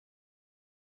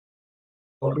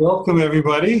Well, welcome,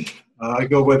 everybody. I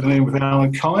go by the name of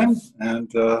Alan Cohen, and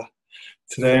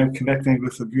today I'm connecting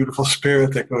with a beautiful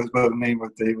spirit that goes by the name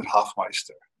of David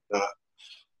Hoffmeister. It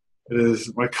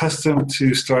is my custom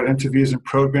to start interviews and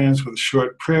programs with a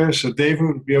short prayer. So, David,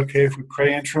 would it be okay if we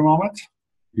pray in for a moment?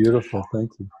 Beautiful,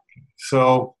 thank you.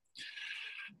 So,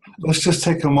 let's just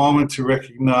take a moment to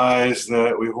recognize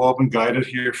that we've all been guided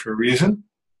here for a reason,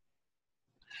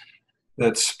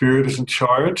 that Spirit is in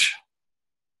charge.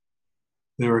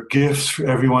 There are gifts for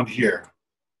everyone here.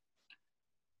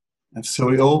 And so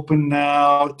we open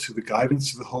now to the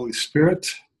guidance of the Holy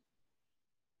Spirit.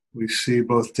 We see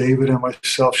both David and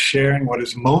myself sharing what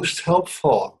is most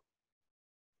helpful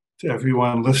to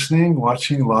everyone listening,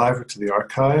 watching live, or to the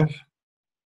archive.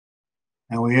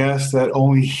 And we ask that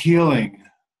only healing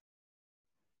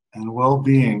and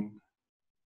well-being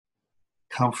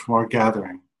come from our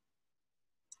gathering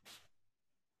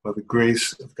by the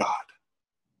grace of God.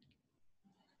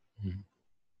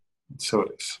 And so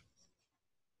it is.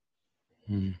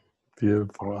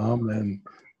 Beautiful. Amen.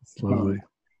 It's lovely.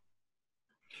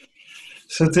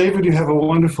 So, David, you have a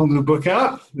wonderful new book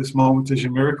out, This Moment Is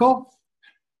Your Miracle.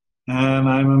 And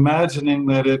I'm imagining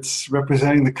that it's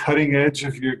representing the cutting edge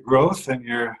of your growth and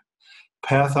your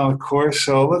path on the course.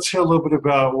 So let's hear a little bit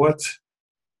about what's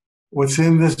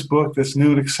in this book that's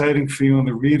new and exciting for you and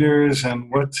the readers,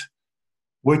 and what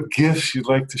gifts you'd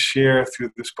like to share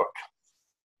through this book.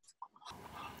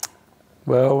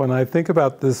 Well, when I think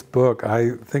about this book,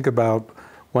 I think about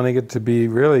wanting it to be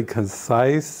really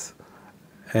concise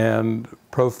and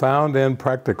profound and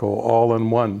practical all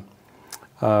in one,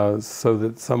 so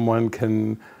that someone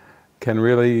can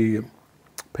really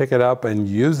pick it up and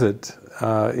use it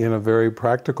in a very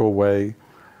practical way.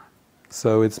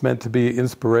 So it's meant to be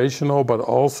inspirational, but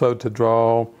also to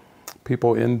draw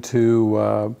people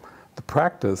into the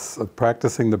practice of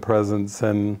practicing the presence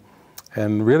and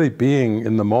really being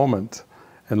in the moment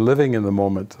and living in the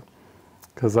moment.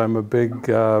 Because I'm a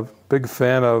big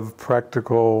fan of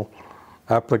practical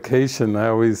application. I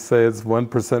always say it's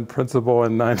 1% principle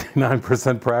and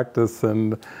 99% practice.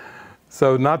 And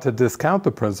so not to discount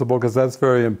the principle, because that's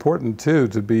very important too,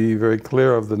 to be very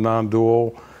clear of the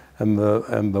non-dual and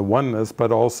the oneness,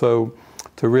 but also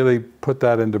to really put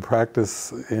that into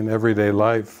practice in everyday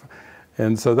life.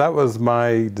 And so that was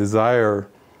my desire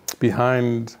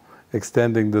behind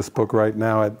extending this book right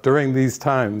now during these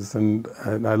times. And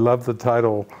I love the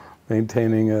title,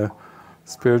 Maintaining a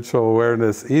Spiritual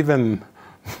Awareness, even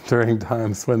during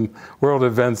times when world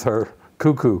events are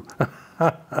cuckoo.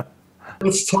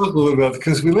 Let's talk a little bit,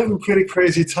 because we live in pretty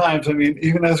crazy times. I mean,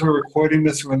 even as we're recording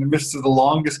this, we're in the midst of the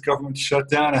longest government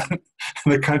shutdown in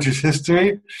the country's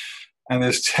history. And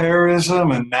there's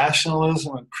terrorism and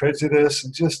nationalism and prejudice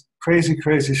and just crazy,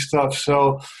 crazy stuff.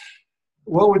 So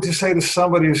what would you say to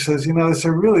somebody who says, you know, it's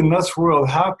a really nuts world.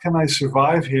 How can I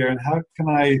survive here? And how can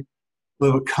I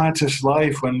live a conscious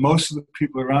life when most of the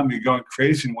people around me are going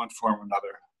crazy in one form or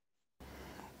another?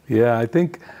 Yeah, I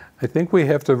think we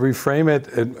have to reframe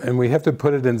it, and we have to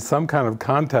put it in some kind of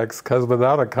context, because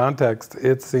without a context,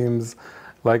 it seems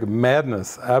like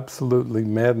madness, absolutely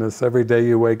madness. Every day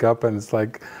you wake up and it's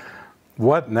like,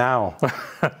 what now?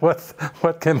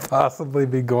 what can possibly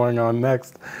be going on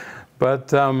next?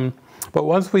 But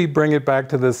once we bring it back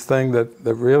to this thing that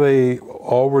really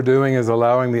all we're doing is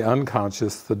allowing the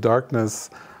unconscious, the darkness,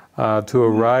 to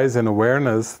arise in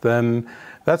awareness, then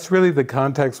that's really the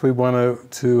context we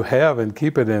want to have and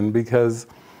keep it in, because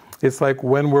it's like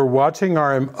when we're watching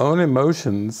our own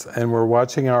emotions and we're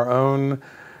watching our own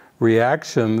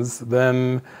reactions,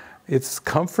 then it's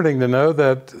comforting to know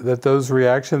that those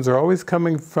reactions are always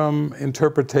coming from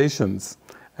interpretations,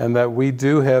 and that we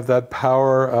do have that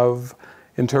power of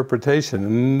interpretation,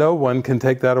 and no one can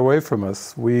take that away from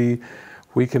us. We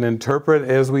can interpret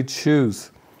as we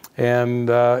choose. And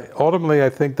ultimately, I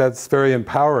think that's very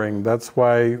empowering. That's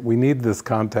why we need this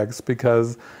context,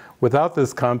 because without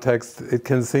this context, it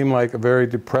can seem like a very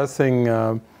depressing,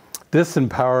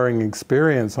 disempowering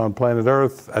experience on planet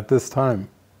Earth at this time.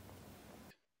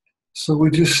 So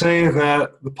would you say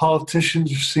that the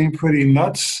politicians who seem pretty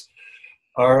nuts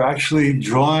are actually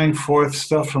drawing forth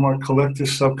stuff from our collective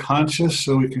subconscious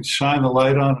so we can shine the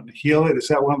light on it and heal it? Is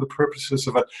that one of the purposes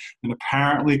of an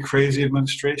apparently crazy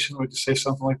administration? Would you say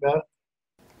something like that?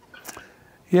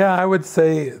 Yeah, I would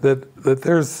say that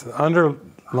there's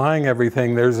underlying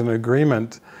everything, there's an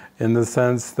agreement in the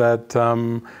sense that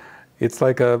it's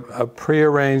like a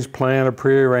prearranged plan, a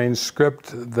prearranged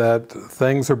script, that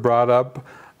things are brought up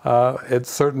at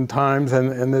certain times,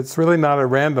 and it's really not at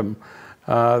random.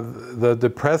 The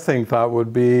depressing thought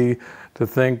would be to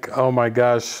think, oh my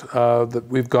gosh, that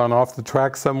we've gone off the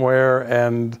track somewhere,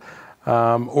 and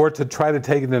or to try to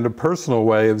take it in a personal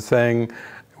way of saying,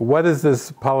 what is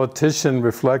this politician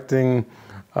reflecting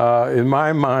in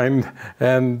my mind,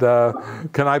 and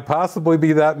can I possibly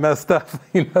be that messed up?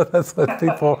 You know, that's what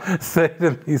people say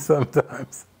to me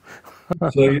sometimes.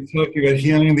 So you're talking about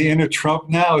healing the inner Trump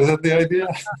now? Is that the idea?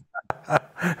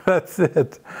 That's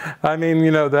it. I mean,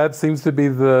 you know, that seems to be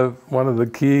one of the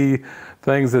key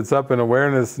things that's up in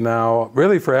awareness now,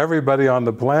 really for everybody on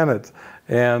the planet.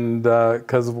 And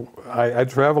because I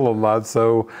travel a lot,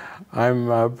 so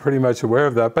I'm pretty much aware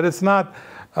of that. But it's not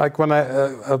like when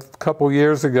a couple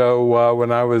years ago,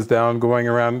 when I was down going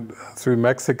around through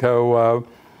Mexico,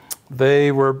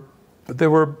 they were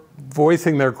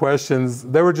voicing their questions.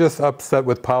 They were just upset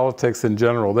with politics in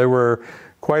general. They were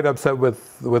quite upset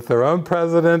with their own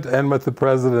president and with the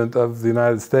president of the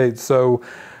United States. So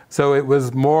it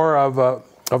was more of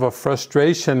a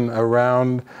frustration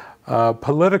around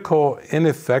political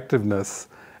ineffectiveness,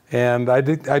 and I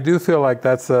do feel like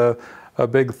that's a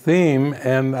big theme,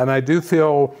 and I do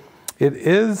feel it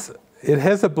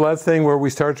has a blessing where we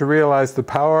start to realize the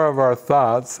power of our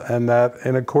thoughts, and that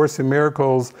in A Course in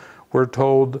Miracles we're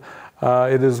told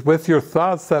it is with your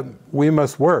thoughts that we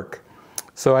must work.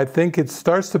 So I think it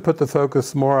starts to put the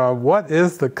focus more on what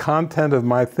is the content of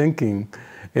my thinking,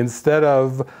 instead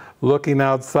of looking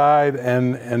outside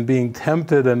and being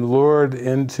tempted and lured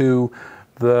into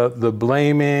the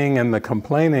blaming and the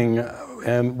complaining,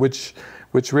 and which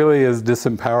really is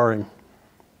disempowering.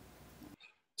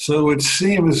 So it would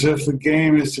seem as if the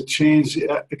game is to change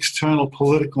the external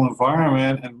political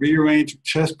environment and rearrange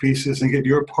chess pieces and get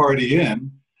your party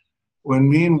in, when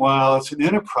meanwhile it's an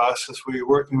inner process where you're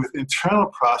working with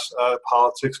internal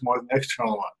politics more than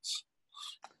external ones.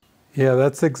 Yeah,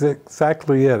 that's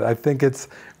exactly it. I think it's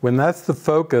when that's the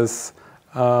focus,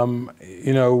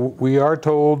 you know, we are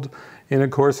told in A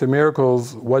Course in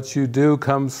Miracles, what you do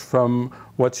comes from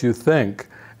what you think.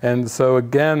 And so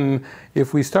again,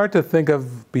 if we start to think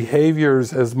of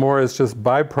behaviors as more as just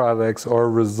byproducts or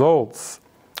results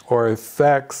or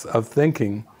effects of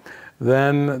thinking,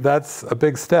 then that's a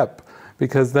big step,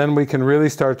 because then we can really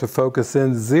start to focus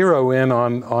in, zero in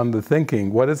on the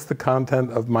thinking. What is the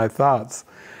content of my thoughts?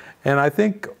 And I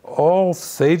think all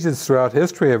sages throughout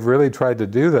history have really tried to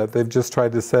do that. They've just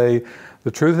tried to say,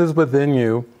 the truth is within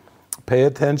you. Pay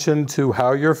attention to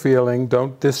how you're feeling.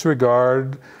 Don't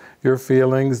disregard your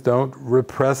feelings. Don't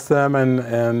repress them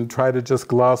and try to just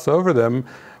gloss over them,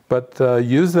 but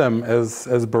use them as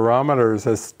barometers,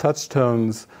 as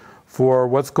touchstones for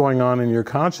what's going on in your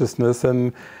consciousness.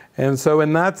 And so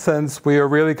in that sense, we are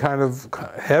really kind of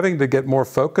having to get more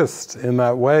focused in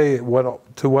that way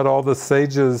to what all the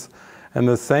sages and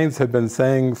the saints have been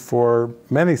saying for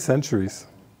many centuries.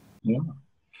 Yeah.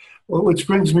 Well, which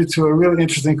brings me to a really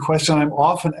interesting question I'm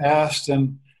often asked,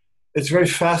 and it's very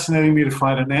fascinating me to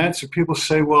find an answer. People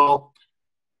say, well,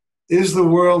 is the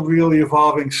world really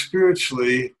evolving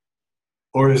spiritually,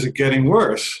 or is it getting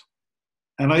worse?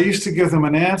 And I used to give them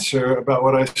an answer about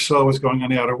what I saw was going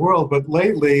on in the outer world, but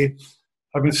lately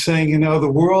I've been saying, you know,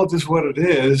 the world is what it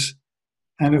is,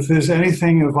 and if there's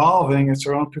anything evolving, it's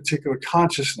our own particular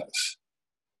consciousness.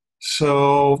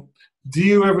 So do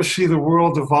you ever see the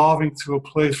world evolving to a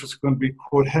place where it's going to be,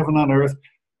 quote, heaven on earth,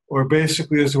 or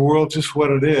basically is the world just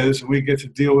what it is, and we get to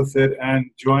deal with it and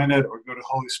join it, or go to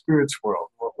Holy Spirit's world?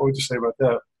 What would you say about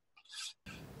that?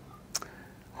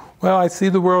 Well, I see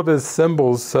the world as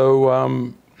symbols,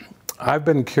 so I've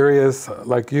been curious,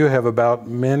 like you have, about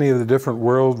many of the different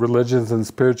world religions and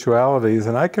spiritualities,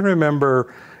 and I can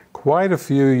remember quite a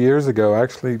few years ago,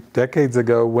 actually decades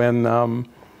ago,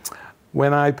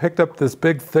 when I picked up this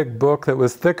big, thick book that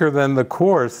was thicker than the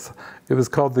Course. It was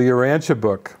called the Urantia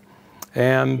book.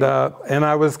 And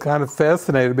I was kind of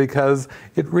fascinated because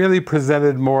it really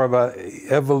presented more of an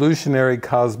evolutionary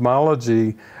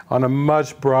cosmology on a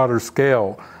much broader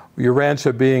scale.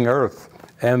 Urantia being Earth,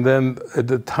 and then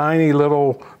the tiny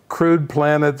little crude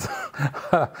planet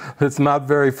that's not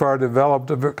very far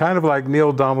developed, kind of like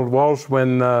Neil Donald Walsh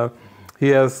when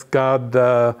he asked God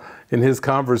in his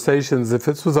conversations if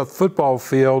this was a football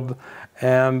field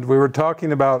and we were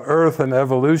talking about Earth and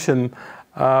evolution,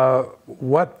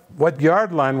 what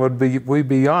yard line would we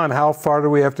be on? How far do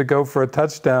we have to go for a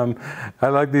touchdown? I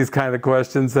like these kind of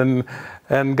questions. And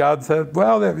God said,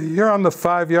 well, you're on the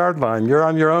 5-yard line. You're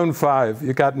on your own 5.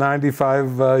 You got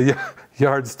 95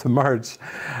 yards to march.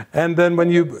 And then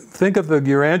when you think of the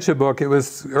Urantia book,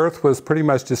 Earth was pretty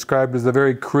much described as a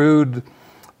very crude,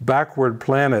 backward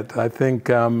planet. I think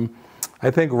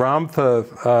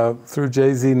Ramtha through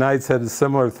J.Z. Knight said a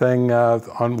similar thing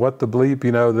on What the Bleep,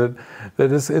 you know,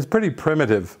 that is pretty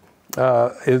primitive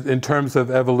in terms of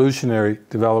evolutionary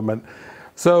development.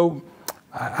 So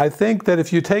I think that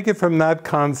if you take it from that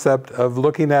concept of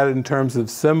looking at it in terms of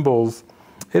symbols,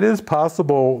 it is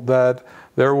possible that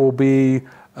there will be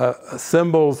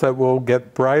symbols that will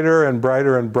get brighter and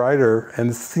brighter and brighter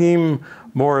and seem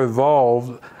more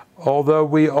evolved, although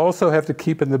we also have to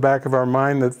keep in the back of our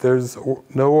mind that there's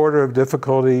no order of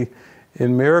difficulty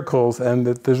in miracles and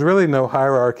that there's really no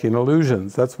hierarchy in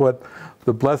illusions. That's what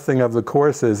the blessing of the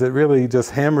Course is. It really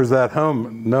just hammers that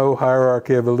home, no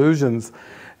hierarchy of illusions.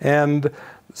 And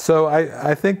so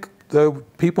I think the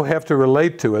people have to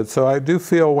relate to it. So I do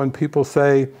feel when people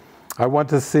say, I want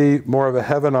to see more of a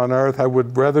heaven on earth, I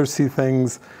would rather see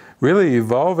things really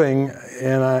evolving,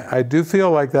 and I do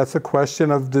feel like that's a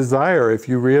question of desire. If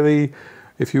you really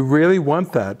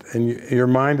want that, and your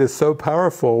mind is so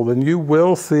powerful, then you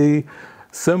will see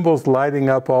symbols lighting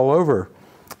up all over.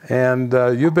 And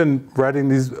you've been writing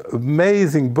these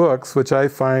amazing books, which I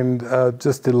find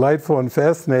just delightful and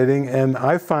fascinating, and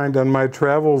I find on my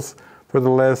travels for the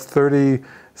last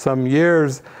 30-some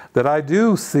years that I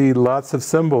do see lots of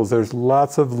symbols. There's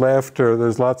lots of laughter,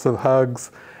 there's lots of hugs,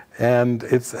 and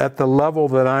it's at the level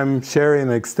that I'm sharing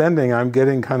and extending, I'm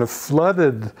getting kind of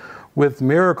flooded with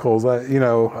miracles. You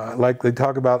know, like they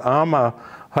talk about Amma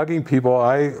hugging people.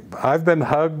 I've been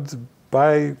hugged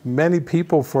by many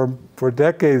people for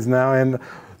decades now, and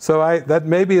so that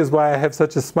maybe is why I have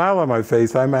such a smile on my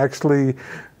face. I'm actually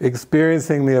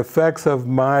experiencing the effects of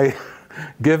my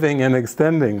giving and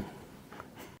extending.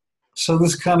 So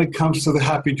this kind of comes to the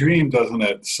happy dream, doesn't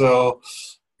it? So,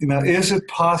 you know, is it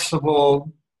possible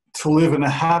to live in a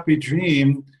happy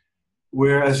dream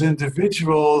where as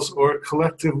individuals or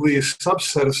collectively a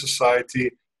subset of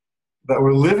society that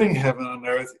we're living heaven on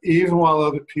earth even while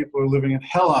other people are living in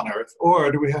hell on earth? Or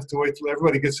do we have to wait till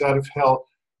everybody gets out of hell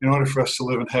in order for us to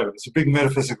live in heaven? It's a big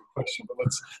metaphysical question, but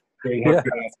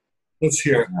let's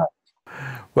hear it.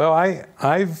 Well,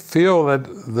 I feel that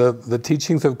the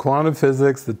teachings of quantum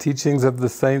physics, the teachings of the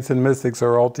saints and mystics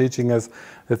are all teaching us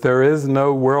that there is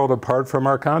no world apart from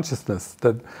our consciousness,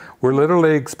 that we're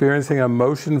literally experiencing a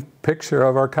motion picture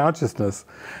of our consciousness.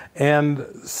 And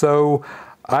so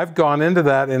I've gone into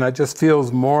that, and it just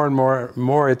feels more and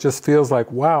more, it just feels like,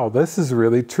 wow, this is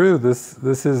really true. This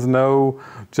is no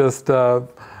just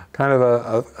kind of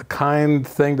a kind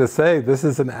thing to say. This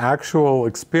is an actual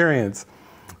experience.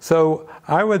 So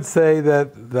I would say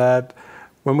that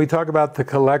when we talk about the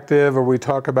collective or we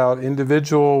talk about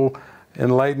individual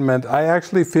enlightenment, I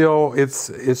actually feel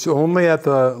it's only at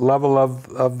the level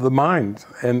of the mind,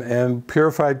 and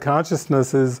purified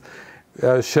consciousness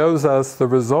shows us the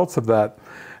results of that.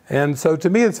 And so to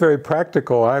me it's very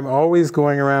practical. I'm always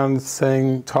going around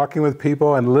talking with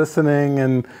people and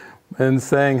listening and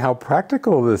saying how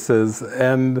practical this is,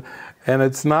 and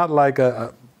it's not like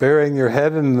burying your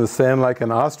head in the sand like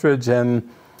an ostrich and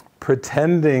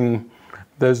pretending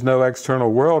there's no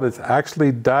external world. It's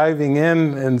actually diving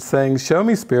in and saying, show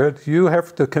me, Spirit, you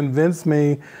have to convince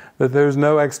me that there's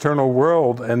no external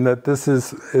world and that this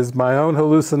is my own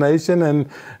hallucination,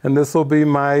 and this will be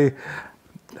my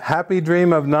happy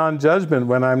dream of non-judgment.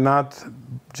 When I'm not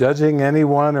judging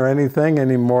anyone or anything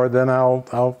anymore, then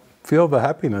I'll feel the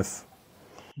happiness.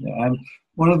 Yeah, and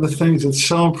one of the things that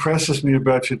so impresses me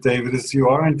about you, David, is you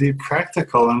are indeed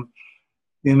practical. And,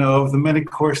 you know, of the many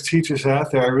Course teachers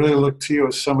out there, I really look to you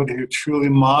as somebody who truly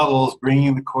models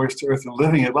bringing the Course to earth and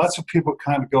living it. Lots of people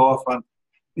kind of go off on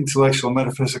intellectual,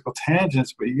 metaphysical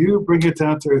tangents, but you bring it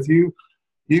down to earth. You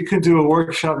could do a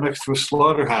workshop next to a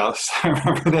slaughterhouse. I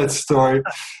remember that story.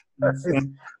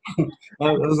 And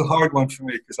that was a hard one for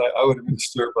me because I would have been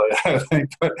disturbed by that, I think.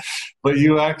 But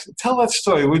you actually tell that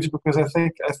story, would you? Because I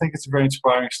think it's a very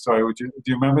inspiring story. Do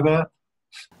you remember that?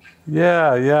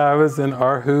 Yeah. I was in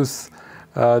Aarhus,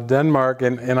 Denmark,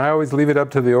 and I always leave it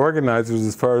up to the organizers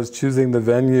as far as choosing the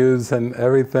venues and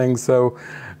everything. So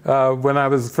when I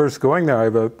was first going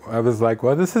there, I was like,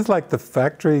 well, this is like the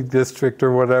factory district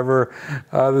or whatever.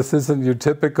 This isn't your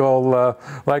typical,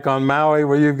 like on Maui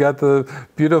where you've got the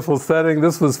beautiful setting.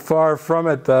 This was far from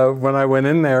it when I went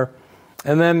in there.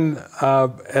 And then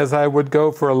as I would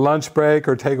go for a lunch break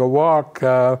or take a walk,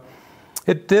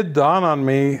 it did dawn on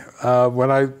me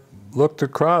when I looked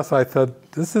across, I thought,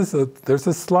 there's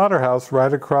a slaughterhouse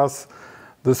right across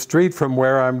the street from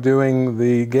where I'm doing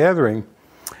the gathering.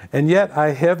 And yet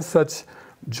I have such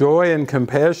joy and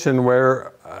compassion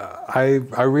where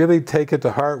I really take it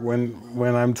to heart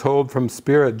when I'm told from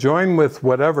Spirit, join with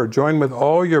whatever, join with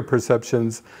all your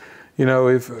perceptions, you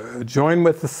know, join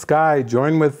with the sky,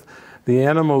 join with the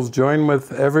animals, join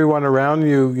with everyone around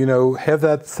you, you know, have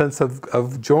that sense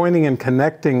of joining and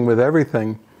connecting with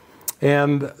everything.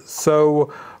 And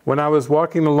so when I was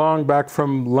walking along back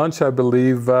from lunch, I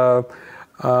believe,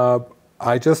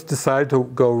 I just decided to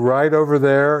go right over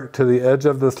there to the edge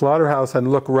of the slaughterhouse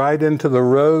and look right into the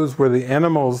rows where the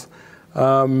animals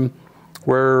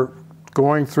were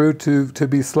going through to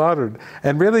be slaughtered,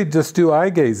 and really just do eye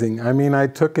gazing. I mean, I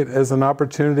took it as an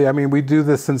opportunity. I mean, we do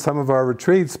this in some of our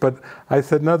retreats, but I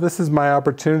said, no, this is my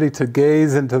opportunity to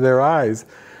gaze into their eyes,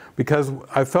 because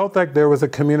I felt like there was a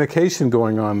communication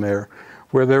going on there,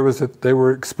 where they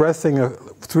were expressing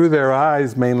through their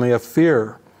eyes mainly a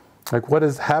fear. Like, what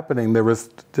is happening? There was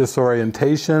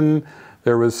disorientation,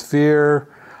 there was fear,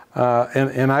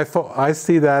 and I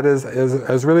see that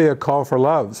as really a call for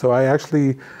love. So I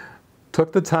actually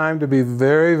took the time to be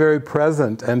very, very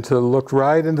present and to look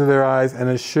right into their eyes and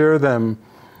assure them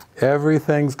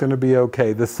everything's going to be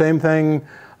okay. The same thing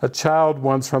a child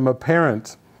wants from a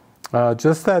parent.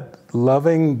 Just that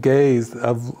loving gaze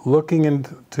of looking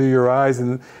into your eyes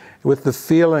and with the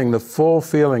feeling, the full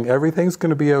feeling, everything's going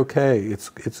to be okay.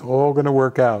 It's all going to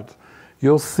work out.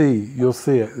 You'll see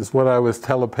it, is what I was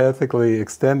telepathically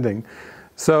extending.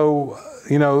 So,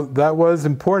 you know, that was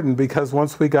important, because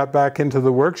once we got back into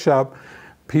the workshop,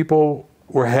 people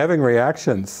were having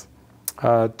reactions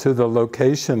to the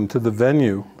location, to the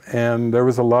venue, and there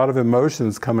was a lot of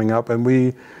emotions coming up, and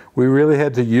we really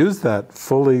had to use that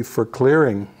fully for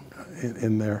clearing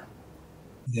in there.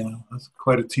 Yeah, that's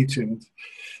quite a teaching.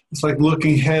 It's like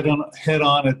looking head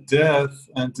on at death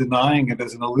and denying it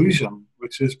as an illusion,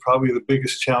 which is probably the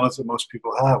biggest challenge that most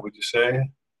people have, would you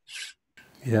say?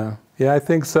 Yeah, I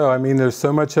think so. I mean, there's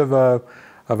so much of an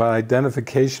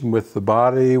identification with the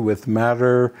body, with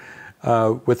matter,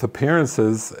 with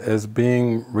appearances as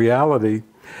being reality.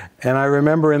 And I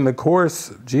remember in the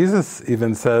Course, Jesus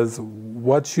even says,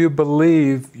 what you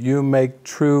believe, you make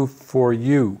true for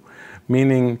you.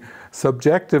 Meaning,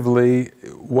 subjectively,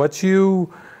 what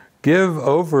you give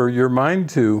over your mind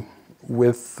to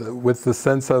with the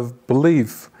sense of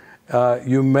belief,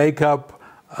 you make up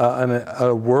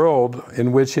a world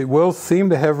in which it will seem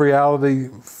to have reality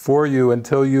for you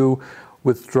until you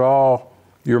withdraw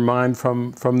your mind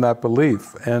from that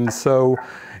belief. And so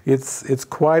it's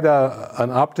quite an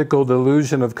optical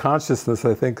delusion of consciousness,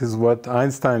 I think is what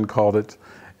Einstein called it.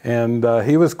 And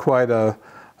he was quite a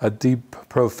deep,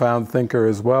 profound thinker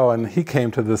as well, and he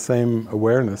came to the same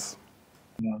awareness.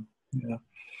 Yeah.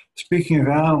 Speaking of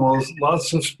animals,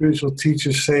 lots of spiritual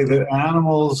teachers say that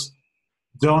animals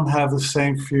don't have the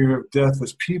same fear of death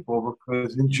as people,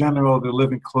 because in general they're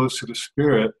living closer to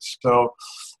spirit. So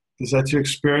is that your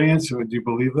experience, or do you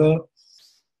believe that?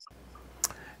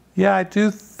 Yeah, I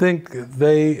do think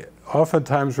they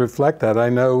oftentimes reflect that. I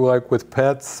know, like with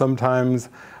pets, sometimes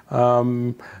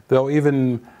they'll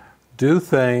even do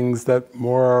things that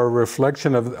more are a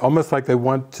reflection of, almost like they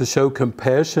want to show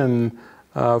compassion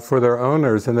for their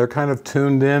owners, and they're kind of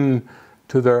tuned in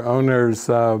to their owners'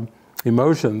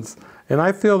 emotions. And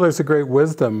I feel there's a great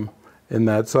wisdom in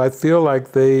that. So I feel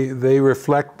like they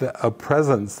reflect a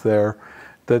presence there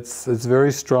that's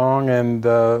very strong and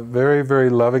very, very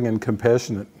loving and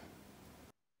compassionate.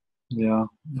 Yeah,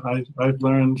 I've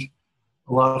learned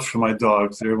a lot from my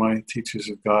dogs. They're my teachers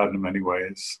of God in many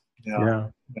ways. Yeah.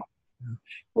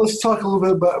 Let's talk a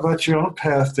little bit about your own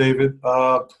path, David.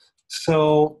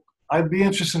 So I'd be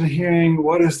interested in hearing,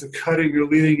 what is the cutting or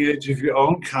leading edge of your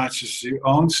own consciousness, your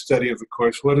own study of the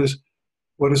Course? What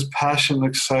is passion,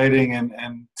 exciting,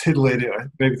 and titillating?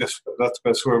 Maybe that's the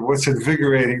best word. What's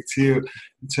invigorating to you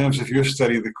in terms of your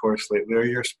study of the Course lately, or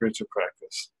your spiritual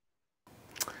practice?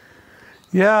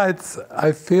 Yeah,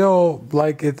 I feel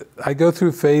like I go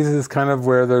through phases kind of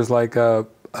where there's like a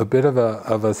bit of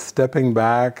a stepping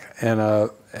back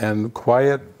and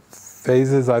quiet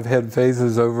phases. I've had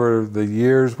phases over the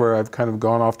years where I've kind of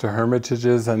gone off to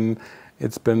hermitages, and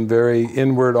it's been very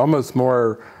inward, almost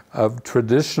more of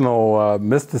traditional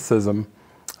mysticism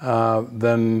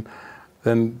than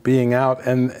being out.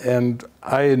 And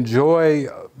I enjoy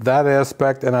that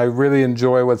aspect, and I really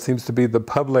enjoy what seems to be the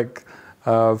public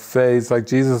phase. Like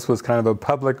Jesus was kind of a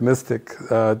public mystic,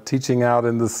 teaching out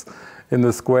in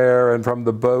the square and from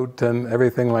the boat and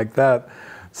everything like that.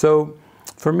 So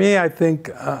for me, I think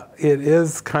it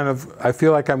is kind of, I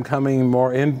feel like I'm coming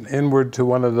more inward to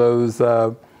one of those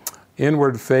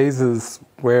inward phases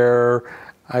where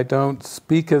I don't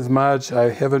speak as much. I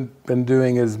haven't been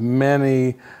doing as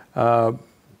many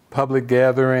public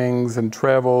gatherings and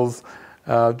travels.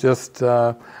 I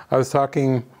was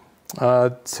talking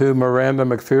to Miranda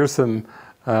McPherson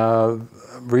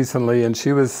recently, and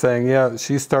she was saying, yeah,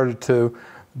 she started to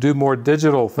do more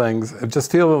digital things and just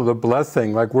feel the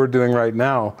blessing like we're doing right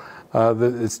now.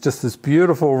 It's just this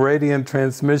beautiful radiant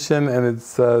transmission, and it's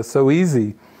so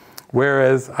easy.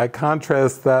 Whereas I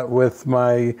contrast that with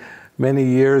my many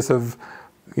years of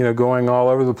going all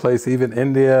over the place, even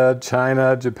India,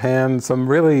 China, Japan, some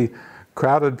really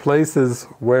crowded places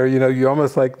where, you're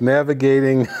almost like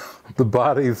navigating the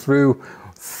body through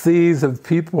seas of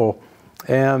people.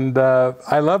 And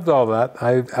I loved all that.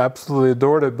 I absolutely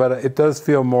adored it, but it does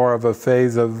feel more of a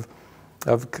phase of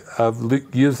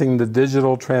using the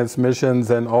digital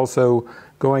transmissions and also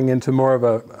going into more of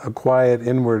a quiet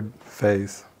inward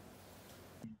phase.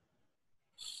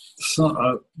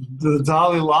 So, the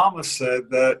Dalai Lama said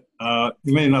that,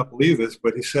 you may not believe this,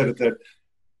 but he said it, that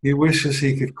he wishes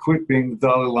he could quit being the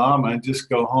Dalai Lama and just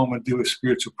go home and do a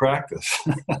spiritual practice.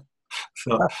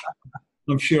 So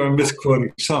I'm sure I'm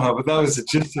misquoting somehow, but that was the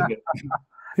gist of it.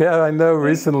 Yeah, I know.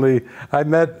 Recently, I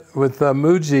met with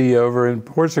Muji over in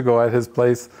Portugal at his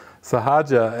place,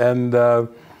 Sahaja, and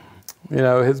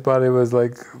his body was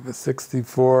like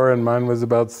 64 and mine was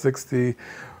about 60.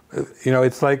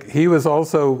 It's like he was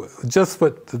also, just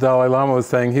what the Dalai Lama was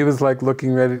saying, he was like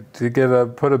looking ready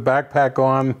to put a backpack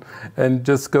on and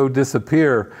just go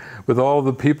disappear with all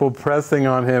the people pressing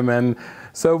on him. And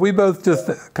so we both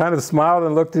just kind of smiled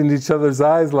and looked in each other's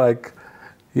eyes like,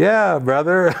 yeah,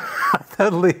 brother,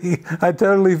 I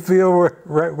totally feel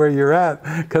right where you're at,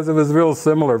 because it was real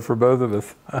similar for both of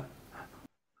us.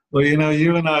 Well,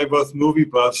 you and I are both movie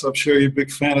buffs. I'm sure you're a big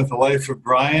fan of The Life of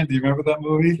Brian. Do you remember that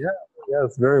movie? Yeah.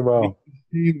 Yes, very well.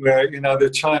 Where, they're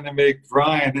trying to make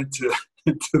Brian into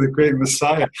the great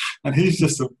Messiah, and he's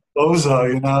just a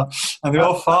bozo, and they're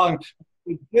all following.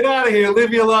 Get out of here,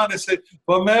 leave me alone. I said,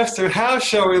 well, Master, how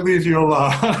shall we leave you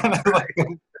alone?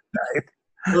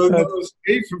 There was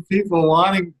hate from people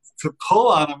wanting to pull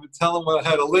on him and tell him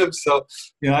how to live. So,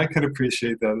 I can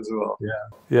appreciate that as well.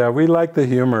 Yeah, we like the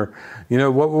humor.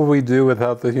 What would we do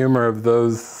without the humor of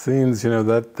those scenes?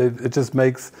 It just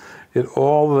makes it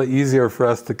all the easier for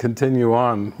us to continue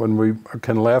on when we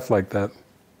can laugh like that.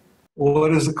 Well,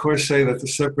 what does the Course say? That the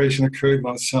separation occurred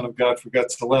when the Son of God forgot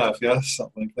to laugh, yes?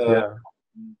 Something like that.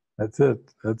 Yeah,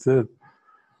 that's it.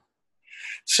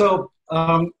 So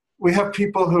we have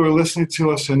people who are listening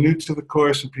to us who are new to the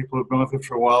Course and people who have been with it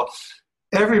for a while.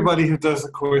 Everybody who does the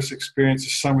Course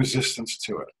experiences some resistance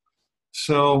to it.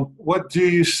 So what do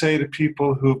you say to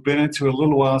people who've been into it a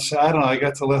little while and say, I don't know, I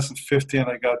got to lesson 50 and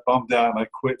I got bummed out and I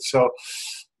quit. So,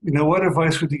 what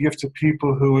advice would you give to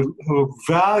people who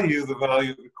value the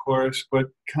value of the Course but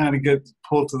kind of get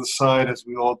pulled to the side, as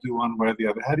we all do one way or the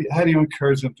other? How do you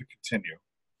encourage them to continue?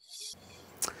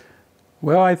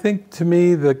 Well, I think to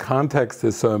me the context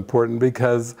is so important,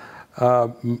 because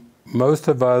most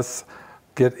of us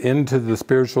get into the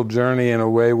spiritual journey in a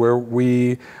way where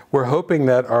we're hoping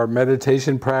that our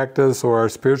meditation practice or our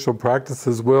spiritual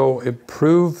practices will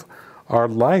improve our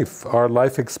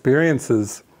life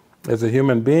experiences as a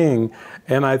human being.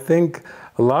 And I think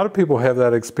a lot of people have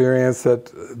that experience,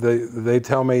 that they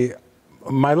tell me,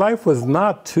 my life was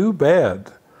not too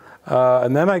bad.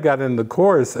 And then I got in the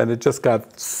Course and it just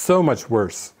got so much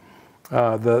worse.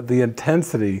 The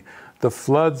intensity, the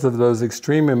floods of those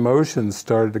extreme emotions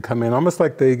started to come in, almost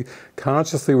like they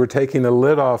consciously were taking the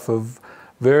lid off of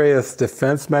various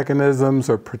defense mechanisms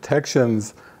or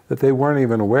protections that they weren't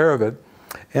even aware of it.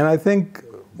 And I think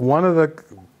one of the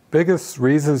biggest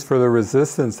reasons for the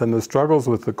resistance and the struggles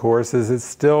with the Course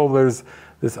is there's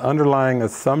this underlying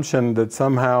assumption that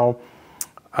somehow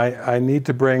I need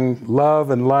to bring love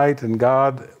and light and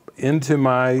God into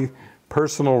my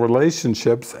personal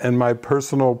relationships and my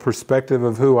personal perspective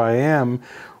of who I am,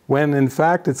 when in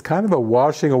fact it's kind of a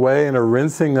washing away and a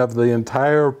rinsing of the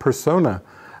entire persona.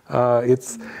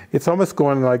 It's almost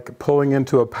going like pulling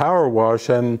into a power wash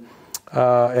and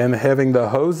having the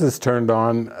hoses turned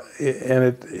on, and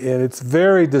it's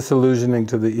very disillusioning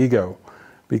to the ego,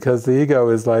 because the ego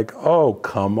is like, oh,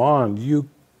 come on, you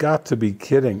got to be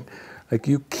kidding. Like,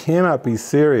 you cannot be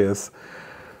serious.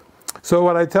 So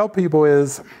what I tell people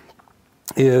is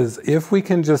if we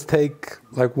can just take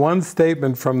like one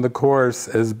statement from the Course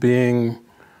as being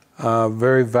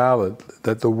very valid,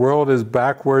 that the world is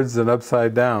backwards and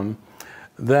upside down,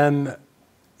 then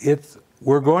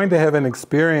we're going to have an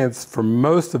experience, for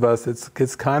most of us,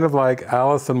 it's kind of like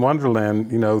Alice in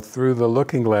Wonderland, through the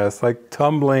looking glass, like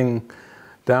tumbling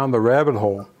down the rabbit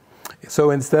hole.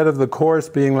 So instead of the Course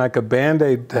being like a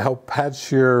Band-Aid to help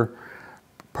patch your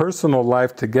personal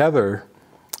life together,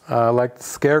 like the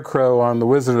Scarecrow on The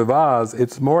Wizard of Oz,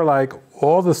 it's more like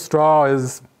all the straw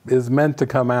is meant to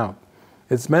come out.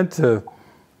 It's meant to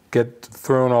get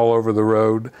thrown all over the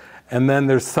road. And then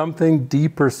there's something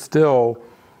deeper still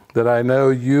that I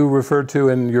know you refer to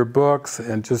in your books,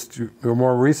 and just your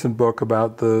more recent book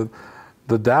about the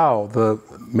Tao, the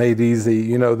Made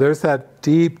Easy. There's that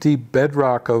deep, deep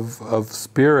bedrock of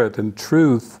spirit and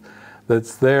truth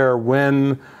that's there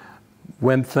when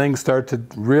things start to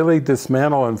really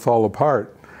dismantle and fall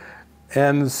apart.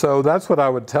 And so that's what I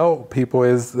would tell people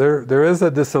is there is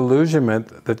a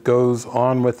disillusionment that goes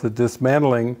on with the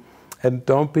dismantling, and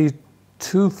don't be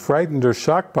too frightened or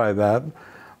shocked by that,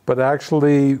 but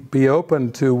actually be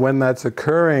open to when that's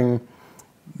occurring.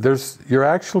 You're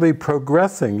actually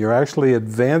progressing, you're actually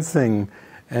advancing,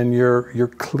 and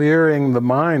you're clearing the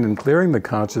mind and clearing the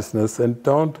consciousness, and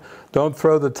don't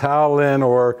throw the towel in,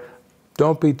 or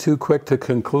don't be too quick to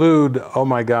conclude, oh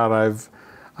my God,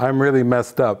 I'm really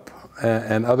messed up,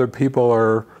 and other people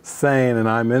are sane and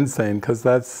I'm insane, because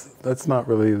that's not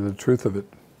really the truth of it.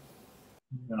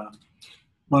 Yeah.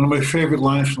 One of my favorite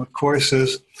lines from the Course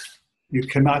is, you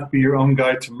cannot be your own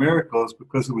guide to miracles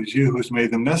because it was you who's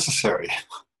made them necessary.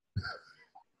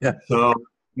 Yeah. So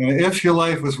if your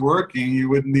life was working, you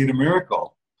wouldn't need a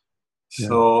miracle.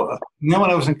 So then when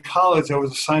I was in college, I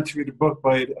was assigned to read a book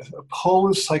by a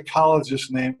Polish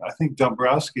psychologist named, I think,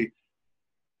 Dombrowski,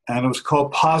 and it was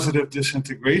called Positive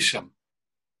Disintegration.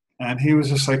 And he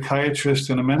was a psychiatrist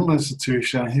in a mental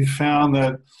institution, and he found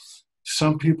that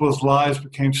some people's lives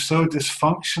became so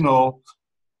dysfunctional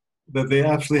that they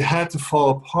actually had to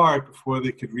fall apart before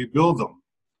they could rebuild them.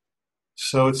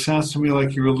 So it sounds to me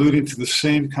like you're alluding to the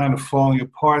same kind of falling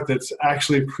apart that's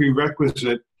actually a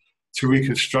prerequisite to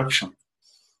reconstruction.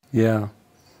 Yeah.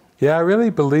 Yeah, I really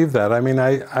believe that. I mean,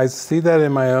 I see that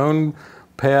in my own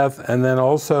path, and then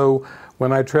also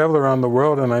when I travel around the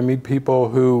world and I meet people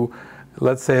who,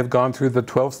 let's say, have gone through the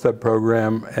 12-step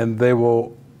program, and they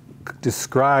will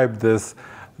describe this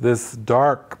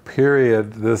dark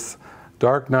period, this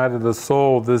dark night of the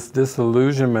soul, this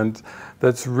disillusionment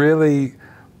that's really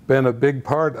been a big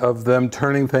part of them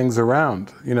turning things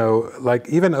around. You know, like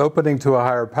even opening to a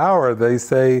higher power, they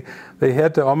say they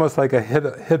had to almost like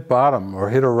hit bottom or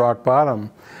hit a rock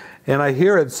bottom. And I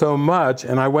hear it so much,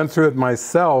 and I went through it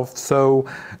myself, so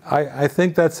I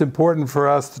think that's important for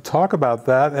us to talk about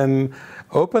that and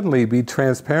openly be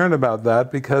transparent about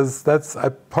that, because that's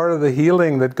a part of the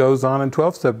healing that goes on in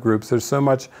 12-step groups. There's so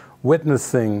much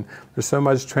witnessing, there's so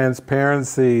much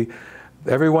transparency.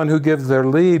 Everyone who gives their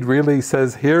lead really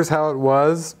says, here's how it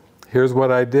was, here's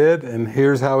what I did, and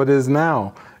here's how it is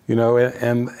now. You know,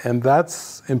 and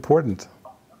that's important.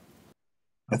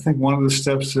 I think one of the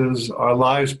steps is our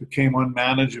lives became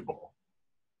unmanageable.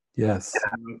 Yes.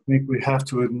 And I think we have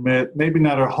to admit, maybe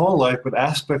not our whole life, but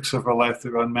aspects of our life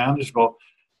that are unmanageable,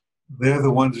 they're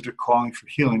the ones that are calling for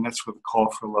healing. That's what the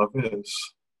call for love is.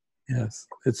 Yes,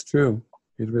 it's true.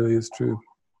 It really is true.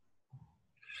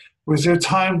 Was there a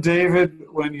time, David,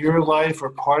 when your life or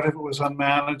part of it was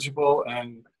unmanageable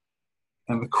and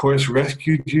the Course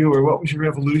rescued you? Or what was your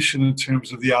evolution in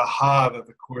terms of the aha that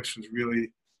the Course was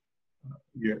really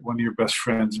one of your best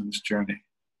friends in this journey?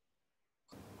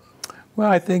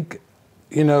 Well, I think,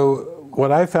 you know,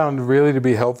 what I found really to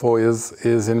be helpful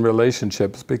is in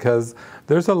relationships, because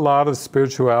there's a lot of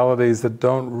spiritualities that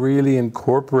don't really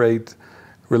incorporate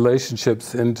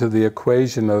relationships into the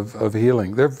equation of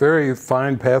healing. They're very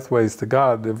fine pathways to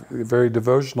God, they're very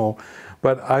devotional,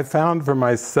 but I found for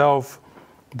myself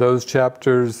those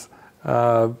chapters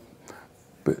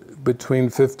between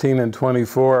 15 and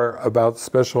 24 about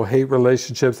special hate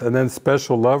relationships and then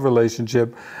special love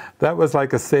relationship, that was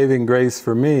like a saving grace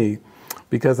for me,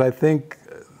 because I think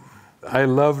I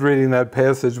loved reading that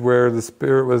passage where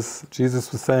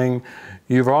Jesus was saying,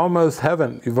 you've almost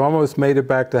made it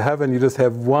back to heaven, you just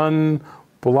have one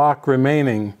block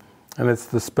remaining, and it's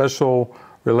the special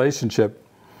relationship.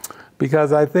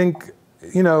 Because I think,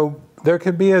 you know, there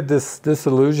could be a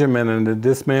disillusionment and a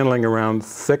dismantling around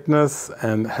sickness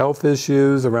and health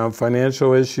issues, around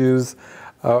financial issues,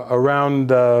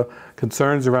 around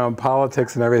concerns around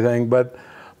politics and everything, but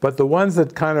the ones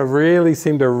that kind of really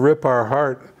seem to rip our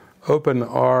heart open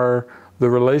are the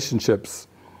relationships.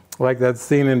 Like that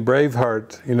scene in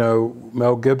Braveheart, you know,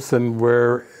 Mel Gibson,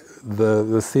 where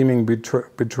the seeming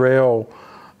betrayal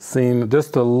scene,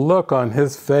 just the look on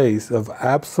his face of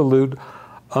absolute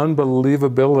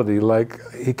unbelievability, like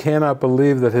he cannot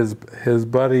believe that his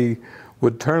buddy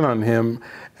would turn on him.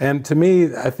 And to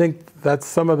me, I think that's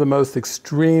some of the most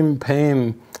extreme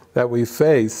pain that we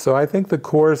face. So I think the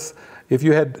Course,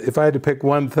 if I had to pick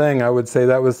one thing, I would say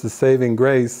that was the saving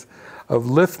grace of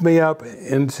lift me up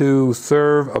into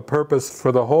serve a purpose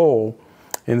for the whole,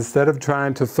 instead of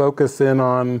trying to focus in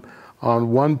on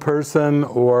one person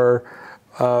or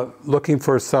looking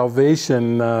for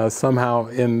salvation somehow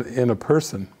in a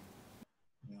person.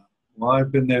 Well,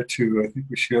 I've been there too. I think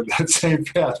we shared that same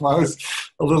path. Mine was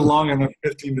a little longer than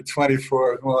 15 to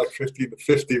 24. It was more like 15 to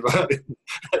 50, but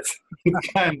It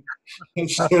can,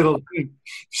 it's little thing.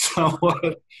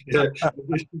 Somewhat, yeah, I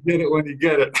guess you get it when you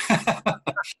get it.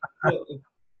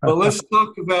 But let's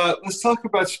talk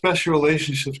about special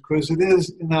relationships, because it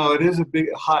is, it is a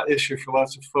big hot issue for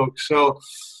lots of folks. So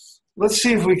let's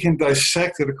see if we can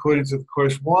dissect it according to the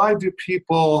Course. Why do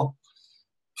people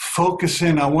focus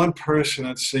in on one person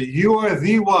and say, you are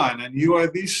the one, and you are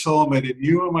the soulmate, and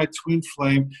you are my twin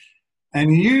flame?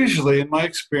 And usually, in my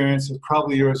experience, and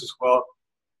probably yours as well,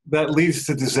 that leads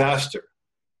to disaster.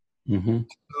 Mm-hmm.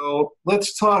 So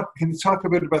let's talk. Can you talk a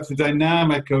bit about the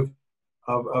dynamic of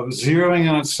zeroing in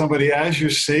on somebody as your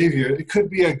savior? It could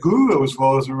be a guru as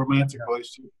well as a romantic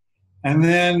relationship. And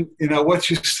then, what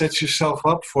you set yourself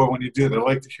up for when you do that. I'd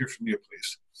like to hear from you,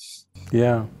 please.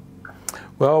 Yeah.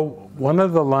 Well, one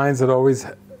of the lines that always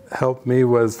helped me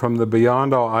was from the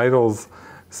Beyond All Idols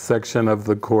section of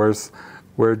the Course,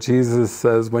 where Jesus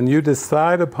says, when you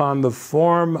decide upon the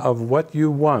form of what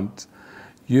you want,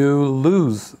 you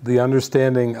lose the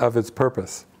understanding of its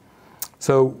purpose.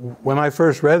 So when I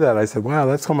first read that, I said, wow,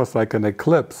 that's almost like an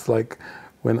eclipse. Like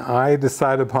when I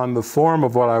decide upon the form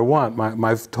of what I want,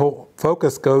 my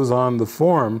focus goes on the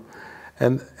form,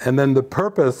 and then the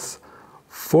purpose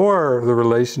for the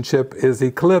relationship is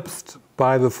eclipsed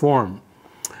by the form.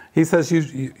 He says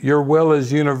your will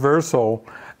is universal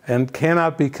and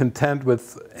cannot be content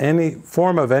with any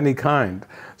form of any kind.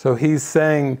 So he's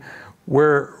saying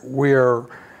we are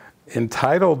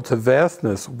entitled to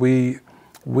vastness. We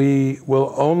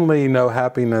will only know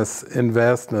happiness in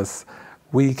vastness.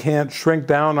 We can't shrink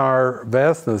down our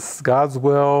vastness. God's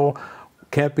will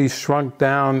can't be shrunk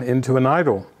down into an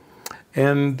idol.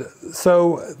 And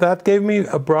so that gave me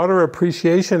a broader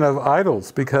appreciation of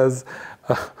idols, because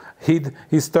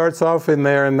he starts off in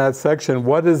there in that section,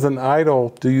 what is an idol?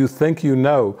 Do you think you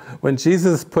know? When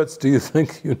Jesus puts do you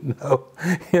think you know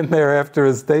in there after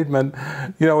his statement,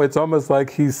 it's almost like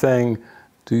he's saying,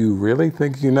 do you really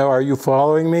think you know? Are you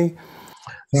following me?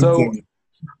 So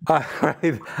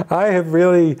I have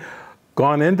really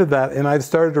gone into that, and I've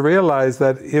started to realize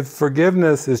that if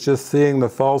forgiveness is just seeing the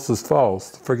false as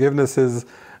false, forgiveness is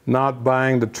not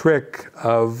buying the trick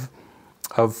of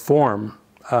form,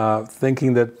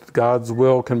 thinking that God's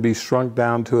will can be shrunk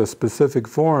down to a specific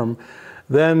form,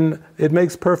 then it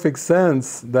makes perfect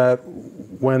sense that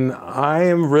when I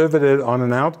am riveted on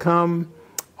an outcome,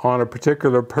 on a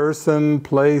particular person,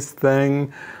 place,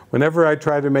 thing, whenever I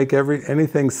try to make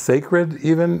anything sacred,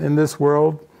 even in this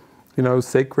world,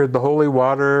 sacred, the holy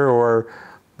water, or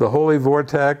the holy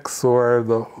vortex, or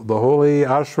the holy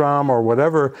ashram, or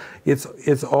whatever,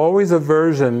 it's always a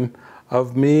version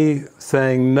of me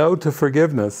saying no to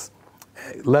forgiveness.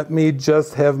 Let me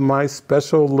just have my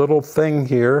special little thing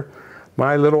here,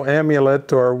 my little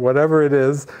amulet, or whatever it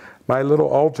is, my little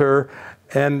altar,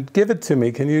 and give it to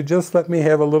me. Can you just let me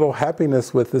have a little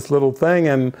happiness with this little thing?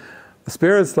 And the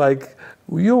Spirit's like,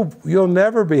 you'll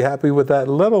never be happy with that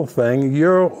little thing.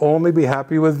 You'll only be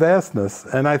happy with vastness.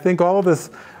 And I think all of us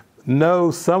know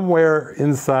somewhere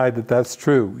inside that that's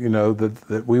true,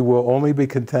 that we will only be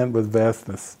content with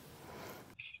vastness.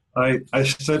 I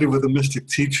studied with a mystic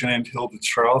teacher named Hilda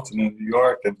Charlton in New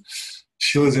York, and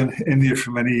she was in India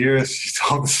for many years. She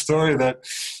told the story that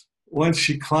once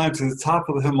she climbed to the top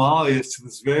of the Himalayas to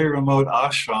this very remote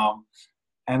ashram,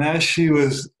 and as she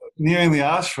was nearing the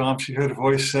ashram, she heard a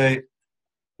voice say,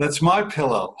 "That's my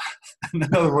pillow." And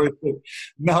another voice said,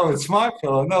 "No, it's my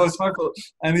pillow. No, it's my pillow."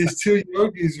 And these two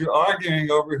yogis were arguing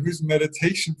over whose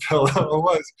meditation pillow it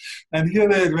was. And here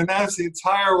they had renounced the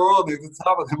entire world at the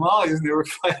top of the Himalayas, and they were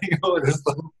fighting over this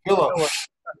little pillow.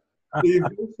 You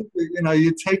basically,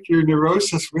 you take your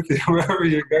neurosis with you wherever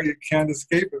you go. You can't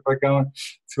escape it by going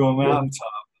to a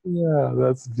mountaintop. Yeah,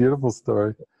 that's a beautiful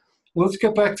story. Let's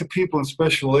get back to people in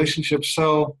special relationships.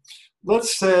 So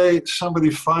let's say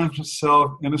somebody finds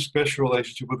himself in a special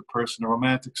relationship with a person, a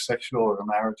romantic, sexual, or a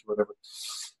marriage, or whatever,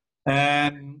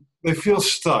 and they feel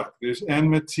stuck. There's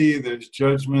enmity, there's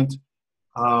judgment.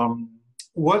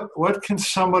 What can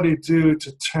somebody do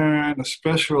to turn a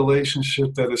special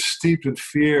relationship that is steeped in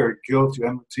fear or guilt or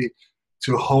enmity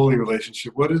to a holy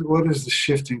relationship? What is the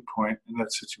shifting point in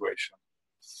that situation?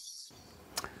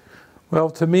 Well,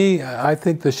 to me, I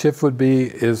think the shift would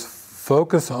is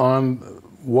focus on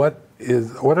what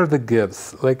are the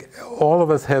gifts. Like, all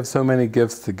of us have so many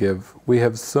gifts to give. We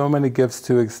have so many gifts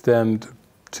to extend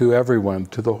to everyone,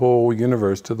 to the whole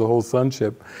universe, to the whole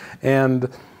sonship. And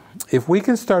if we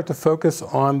can start to focus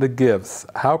on the gifts,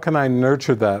 how can I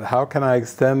nurture that? How can I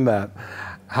extend that?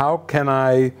 How can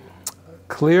I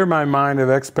clear my mind of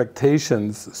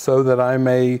expectations so that I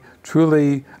may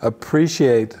truly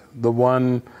appreciate the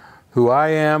one who I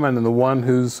am and the one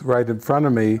who's right in front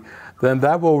of me? then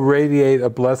that will radiate a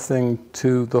blessing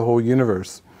to the whole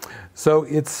universe. So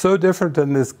it's so different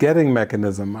than this getting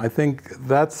mechanism. I think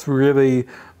that's really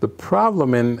the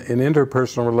problem in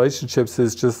interpersonal relationships,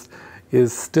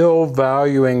 is still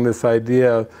valuing this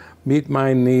idea, meet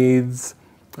my needs,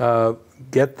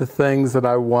 get the things that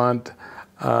I want.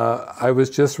 I was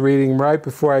just reading right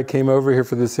before I came over here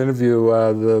for this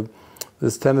interview,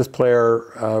 this tennis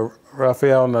player,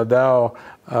 Rafael Nadal,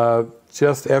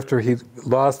 just after he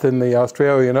lost in the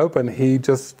Australian Open, he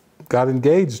just got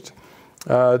engaged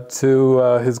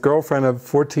to his girlfriend of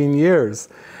 14 years.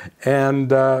 And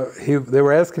they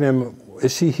were asking him,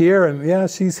 is she here? And yeah,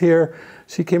 she's here.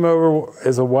 She came over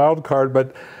as a wild card,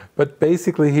 but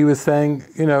basically he was saying,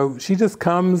 you know, she just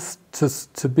comes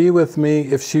to be with me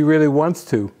if she really wants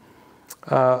to.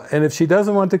 And if she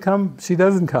doesn't want to come, she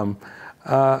doesn't come.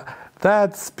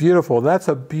 That's beautiful. That's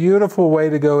a beautiful way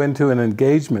to go into an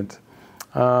engagement,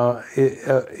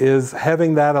 is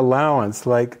having that allowance,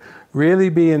 like really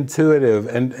be intuitive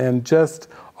and just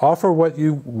offer what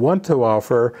you want to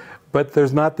offer, but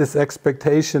there's not this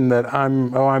expectation that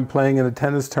I'm playing in a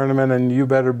tennis tournament and you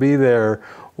better be there,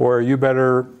 or you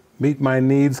better meet my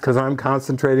needs because I'm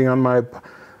concentrating on my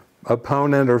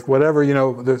opponent or whatever. You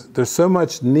know, there's so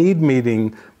much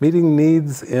meeting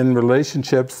needs in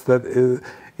relationships that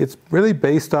it's really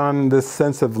based on this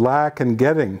sense of lack and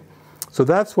getting. So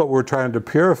that's what we're trying to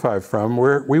purify from.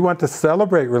 We want to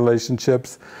celebrate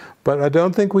relationships, but I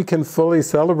don't think we can fully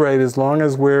celebrate as long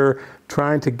as we're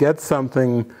trying to get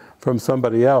something from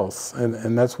somebody else.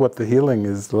 And that's what the healing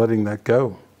is, letting that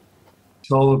go.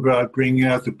 It's all about bringing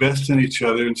out the best in each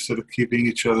other instead of keeping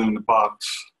each other in the box.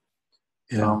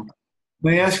 Yeah.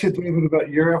 May I ask you, David, about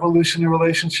your evolution in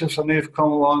relationships? I know you've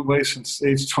come a long way since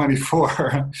age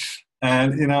 24.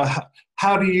 And, you know,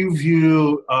 how do you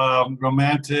view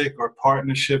romantic or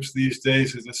partnerships these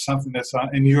days? Is this something that's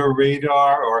in your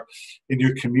radar or in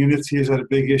your community? Is that a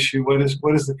big issue? What is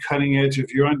the cutting edge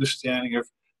of your understanding of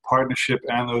partnership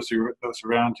and those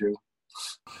around you?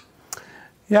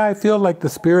 Yeah, I feel like the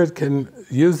Spirit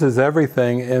uses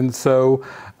everything, and so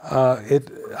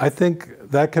I think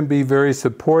that can be very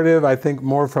supportive. I think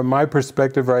more from my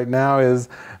perspective right now is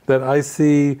that I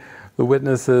see the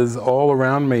witnesses all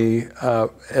around me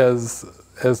as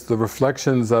the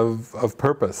reflections of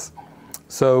purpose.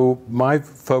 So my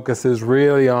focus is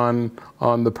really on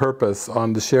the purpose,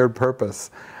 on the shared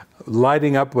purpose,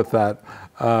 lighting up with that,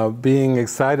 being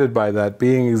excited by that,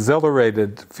 being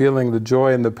exhilarated, feeling the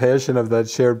joy and the passion of that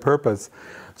shared purpose.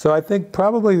 So I think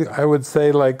probably I would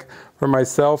say, like, for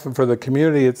myself and for the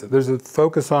community, there's a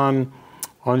focus on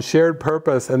shared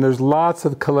purpose, and there's lots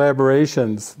of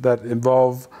collaborations that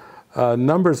involve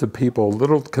numbers of people,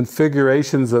 little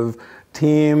configurations of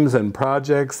teams and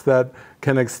projects that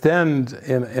can extend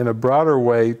in a broader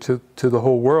way to the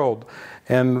whole world.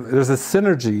 And there's a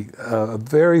synergy, a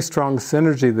very strong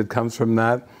synergy that comes from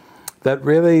that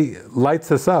really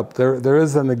lights us up. There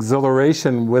is an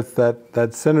exhilaration with that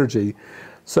synergy.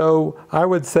 So I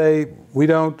would say we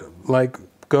don't like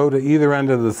go to either end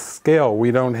of the scale.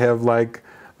 We don't have like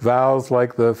vows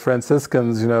like the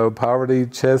Franciscans, you know, poverty,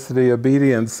 chastity,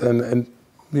 obedience, and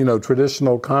you know,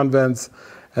 traditional convents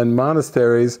and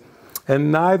monasteries.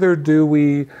 And neither do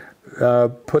we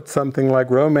put something like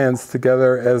romance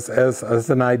together as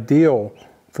an ideal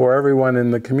for everyone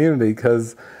in the community,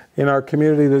 because in our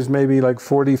community there's maybe like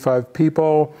 45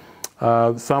 people.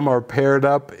 Some are paired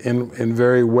up in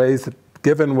very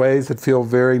given ways that feel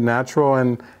very natural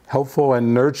and helpful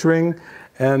and nurturing,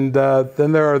 and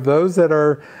then there are those that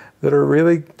are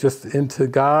really just into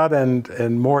God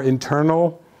and more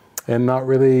internal and not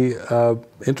really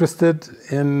interested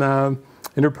in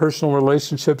interpersonal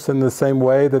relationships in the same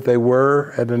way that they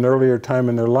were at an earlier time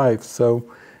in their life. So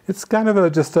it's kind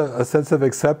of just a sense of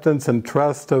acceptance and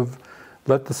trust of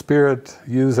let the Spirit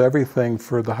use everything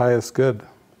for the highest good.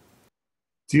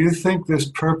 Do you think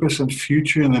there's purpose and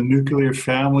future in the nuclear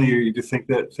family, or do you think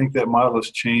that model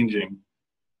is changing?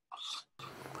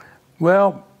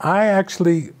 Well, I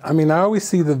always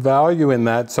see the value in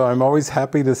that, so I'm always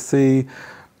happy to see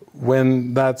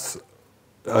when that's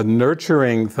a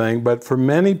nurturing thing. But for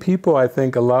many people, I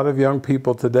think a lot of young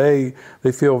people today,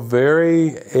 they feel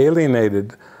very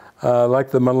alienated.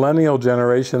 Like the millennial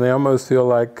generation, they almost feel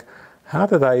like, how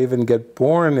did I even get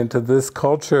born into this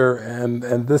culture and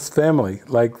this family?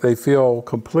 Like they feel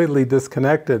completely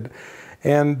disconnected.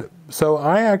 And so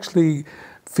I actually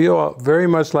feel very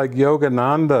much like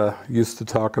Yogananda used to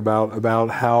talk about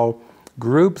how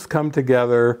groups come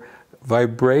together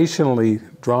vibrationally,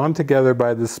 drawn together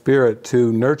by the Spirit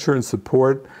to nurture and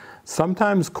support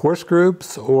sometimes course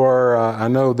groups, or I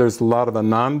know there's a lot of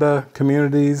Ananda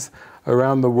communities.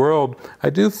 around the world, I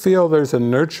do feel there's a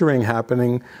nurturing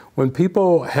happening when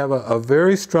people have a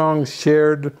very strong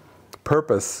shared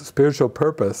purpose, spiritual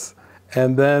purpose,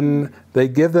 and then they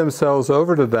give themselves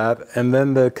over to that, and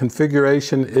then the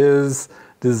configuration is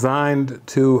designed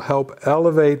to help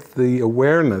elevate the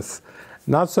awareness,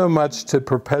 not so much to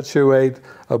perpetuate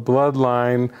a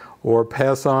bloodline or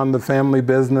pass on the family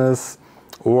business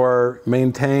or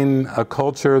maintain a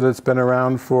culture that's been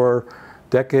around for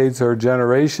decades or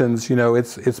generations. You know,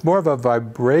 it's more of a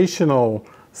vibrational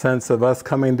sense of us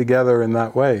coming together in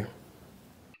that way.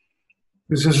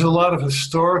 Because there's a lot of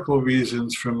historical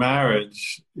reasons for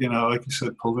marriage, you know, like you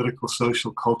said, political,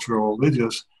 social, cultural,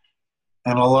 religious.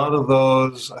 And a lot of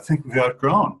those, I think we've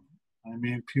outgrown. I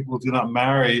mean, people do not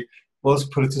marry, well, let's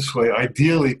put it this way.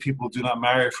 Ideally, people do not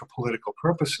marry for political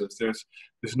purposes. There's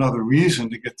another reason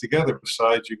to get together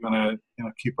besides you're going to, you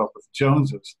know, keep up with the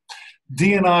Joneses.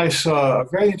 Dee and I saw a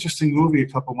very interesting movie a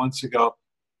couple months ago.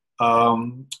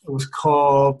 It was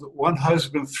called One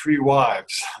Husband, Three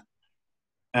Wives.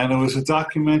 And it was a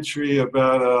documentary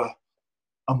about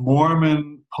a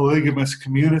Mormon polygamous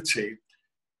community.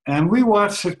 And we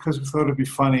watched it because we thought it'd be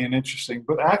funny and interesting.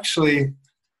 But actually,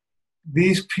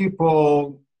 these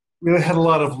people really had a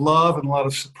lot of love and a lot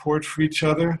of support for each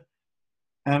other,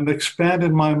 and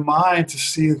expanded my mind to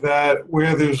see that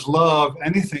where there's love,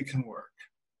 anything can work.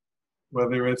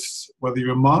 Whether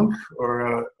you're a monk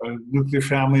or a nuclear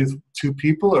family of two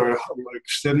people or an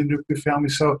extended nuclear family.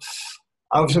 So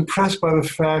I was impressed by the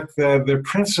fact that the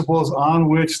principles on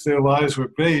which their lives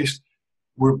were based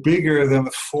were bigger than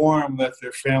the form that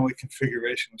their family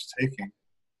configuration was taking.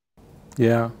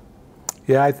 Yeah.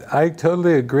 Yeah, I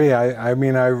totally agree. I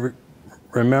mean, I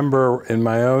remember in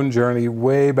my own journey,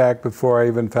 way back before I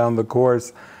even found the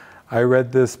Course, I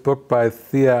read this book by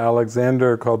Thea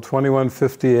Alexander called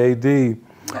 2150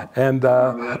 AD. And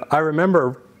I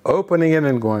remember opening it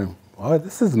and going, oh,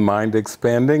 this is mind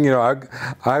expanding. You know,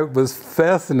 I was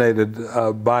fascinated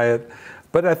by it.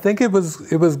 But I think it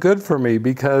was good for me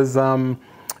because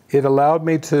it allowed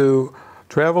me to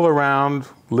travel around,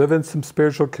 live in some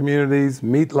spiritual communities,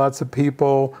 meet lots of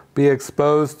people, be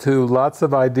exposed to lots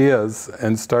of ideas,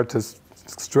 and start to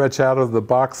stretch out of the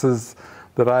boxes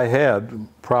that I had,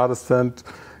 Protestant,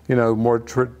 you know, more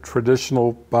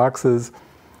traditional boxes.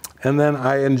 And then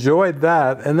I enjoyed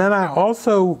that. And then I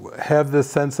also have this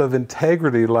sense of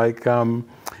integrity, like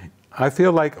I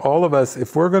feel like all of us,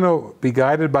 if we're going to be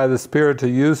guided by the Spirit to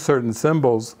use certain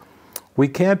symbols, we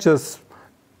can't just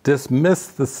dismiss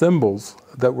the symbols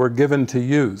that we're given to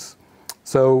use.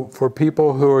 So for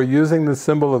people who are using the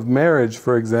symbol of marriage,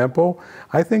 for example,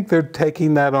 I think they're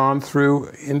taking that on through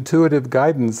intuitive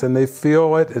guidance, and they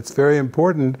feel it's very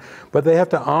important, but they have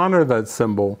to honor that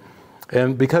symbol.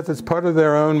 And because it's part of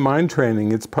their own mind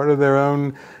training, it's part of their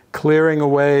own clearing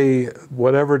away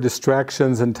whatever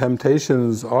distractions and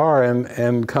temptations are,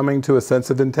 and coming to a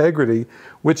sense of integrity,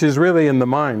 which is really in the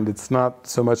mind. It's not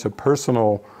so much a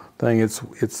personal thing,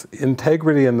 it's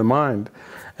integrity in the mind.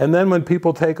 And then when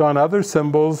people take on other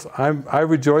symbols, I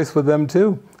rejoice with them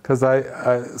too, because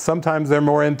I sometimes they're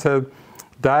more into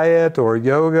diet or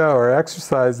yoga or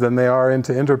exercise than they are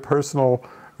into interpersonal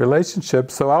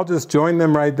relationships. So I'll just join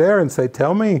them right there and say,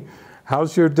 tell me,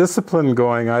 how's your discipline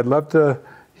going? I'd love to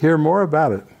hear more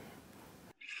about it.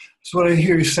 So what I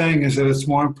hear you saying is that it's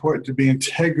more important to be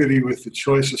integrity with the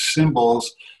choice of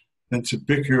symbols than to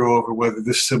bicker over whether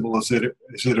this symbol is it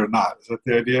or not. Is that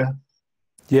the idea?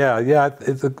 Yeah.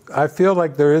 I feel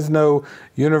like there is no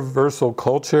universal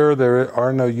culture. There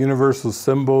are no universal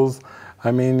symbols.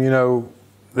 I mean, you know,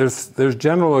 there's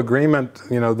general agreement,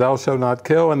 you know, thou shalt not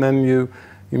kill, and then you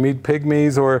meet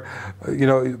pygmies or, you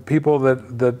know, people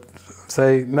that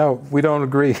say, no, we don't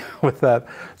agree with that.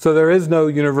 So there is no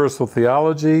universal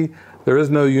theology. There is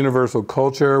no universal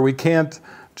culture. We can't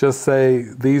just say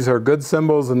these are good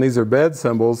symbols and these are bad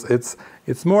symbols.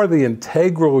 It's more the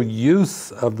integral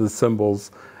use of the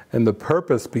symbols and the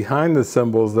purpose behind the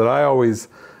symbols that I always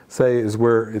say is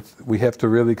where we have to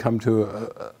really come to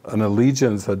an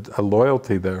allegiance, a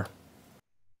loyalty there.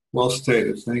 Well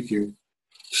stated. Thank you.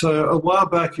 So a while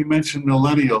back you mentioned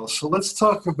millennials. So let's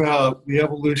talk about the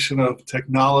evolution of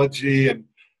technology and,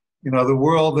 you know, the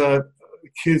world that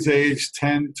kids age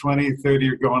 10, 20, 30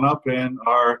 are growing up in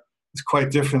is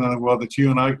quite different than the world that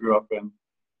you and I grew up in.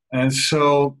 And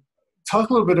so talk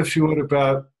a little bit, if you would,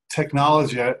 about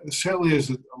technology. Certainly there's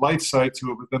a light side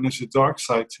to it, but then there's a dark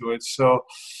side to it. So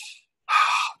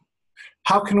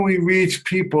how can we reach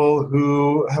people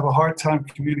who have a hard time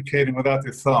communicating without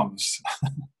their thumbs?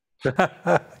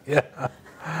 Yeah,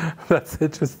 that's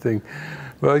interesting.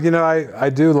 Well, you know, I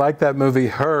do like that movie,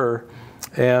 Her,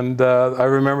 And I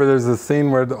remember there's a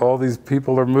scene where all these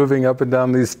people are moving up and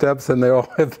down these steps, and they all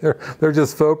have they're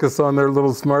just focused on their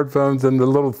little smartphones, and the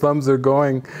little thumbs are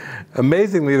going.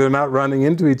 Amazingly, they're not running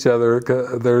into each other.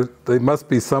 They must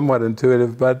be somewhat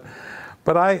intuitive, but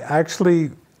I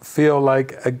actually feel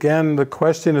like, again, the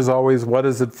question is always, what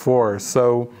is it for?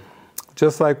 So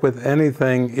just like with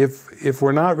anything, if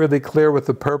we're not really clear with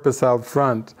the purpose out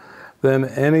front, then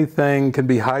anything can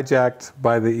be hijacked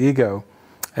by the ego.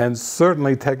 And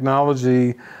certainly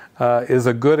technology is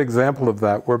a good example of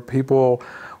that, where people,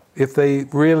 if they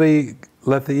really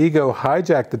let the ego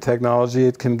hijack the technology,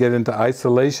 it can get into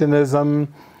isolationism,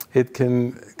 it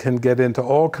can get into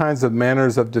all kinds of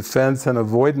manners of defense and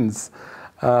avoidance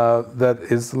that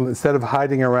is, instead of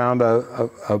hiding around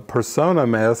a persona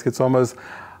mask, it's almost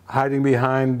hiding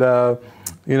behind,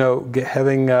 you know,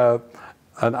 having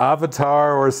an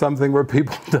avatar or something where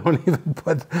people don't even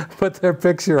put their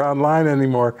picture online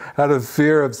anymore out of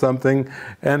fear of something,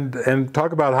 and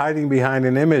talk about hiding behind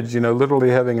an image, you know, literally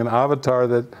having an avatar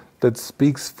that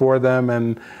speaks for them.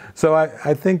 And so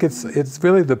I think it's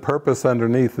really the purpose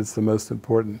underneath that's the most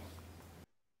important.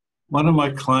 One of my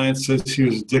clients said she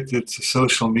was addicted to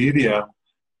social media,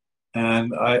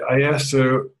 and I asked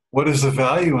her, what is the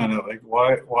value in it? Like,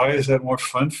 why is that more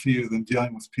fun for you than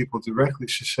dealing with people directly?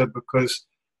 She said, because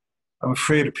I'm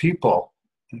afraid of people.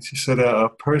 And she said, a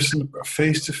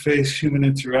face-to-face human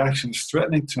interaction is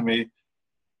threatening to me.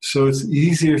 So it's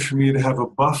easier for me to have a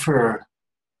buffer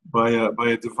by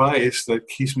a device that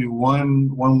keeps me one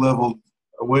level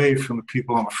away from the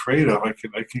people I'm afraid of. I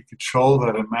can control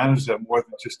that and manage that more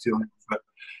than just dealing with that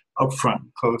upfront,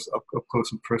 up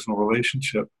close and personal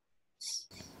relationship.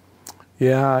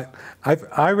 Yeah,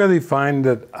 I really find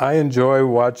that I enjoy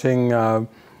watching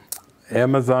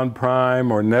Amazon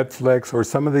Prime or Netflix or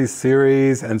some of these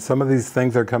series, and some of these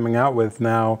things they're coming out with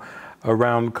now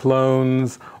around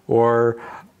clones or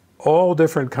all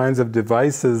different kinds of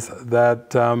devices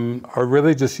that are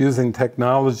really just using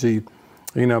technology.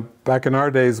 You know, back in our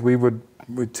days, we'd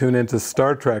tune into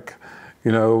Star Trek,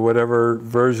 you know, whatever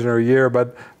version or year,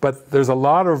 but there's a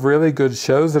lot of really good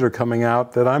shows that are coming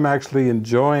out that I'm actually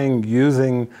enjoying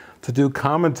using to do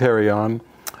commentary on,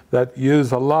 that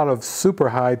use a lot of super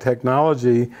high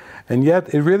technology, and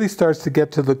yet it really starts to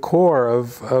get to the core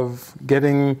of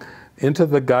getting into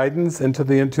the guidance, into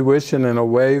the intuition, and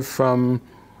away from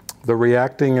the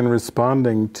reacting and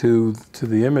responding to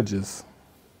the images.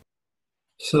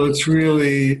 So it's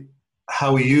really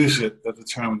how we use it that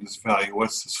determines its value.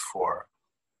 What's this for?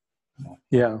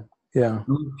 Yeah, yeah.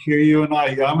 Here you and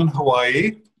I'm in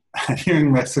Hawaii, here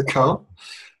in Mexico,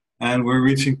 and we're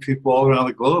reaching people all around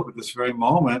the globe at this very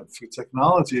moment through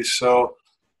technology. So,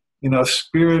 you know,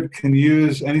 spirit can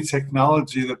use any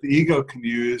technology that the ego can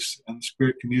use, and the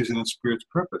spirit can use it in spirit's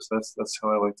purpose. That's how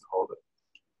I like to hold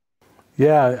it.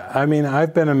 Yeah, I mean,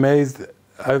 I've been amazed.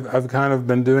 I've kind of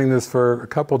been doing this for a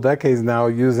couple decades now,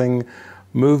 using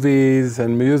movies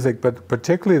and music, but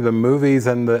particularly the movies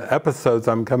and the episodes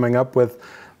I'm coming up with.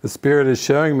 The spirit is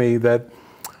showing me that,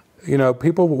 you know,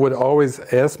 people would always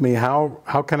ask me,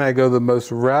 how can I go the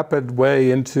most rapid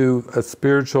way into a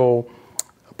spiritual,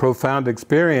 profound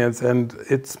experience? And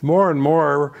it's more and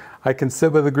more, I can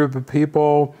sit with a group of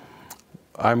people,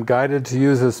 I'm guided to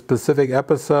use a specific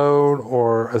episode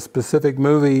or a specific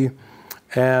movie,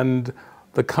 and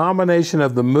the combination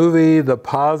of the movie, the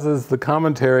pauses, the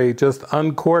commentary just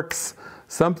uncorks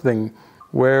something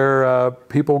where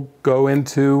people go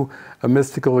into a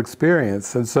mystical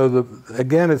experience. And so,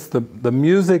 again, it's the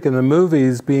music and the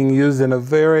movies being used in a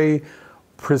very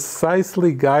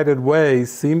precisely guided way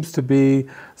seems to be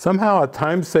somehow a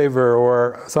time saver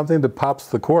or something that pops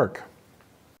the cork.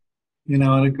 You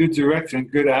know, and a good director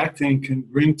and good acting can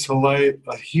bring to light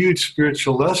a huge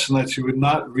spiritual lesson that you would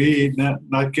not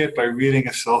get by reading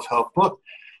a self-help book.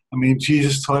 I mean,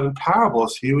 Jesus taught in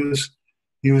parables. He was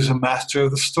a master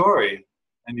of the story,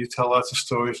 and you tell lots of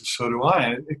stories, and so do I.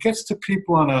 And it gets to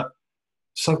people on a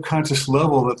subconscious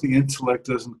level that the intellect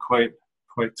doesn't quite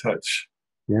touch.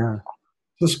 Yeah.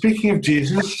 So speaking of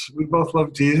Jesus, we both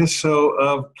love Jesus.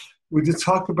 So would you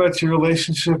talk about your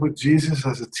relationship with Jesus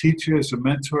as a teacher, as a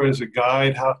mentor, as a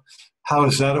guide? How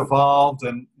has that evolved,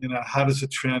 and you know, how does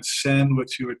it transcend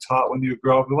what you were taught when you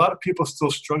grew up? A lot of people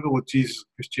still struggle with Jesus and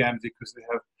Christianity because they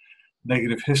have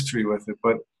negative history with it,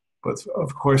 but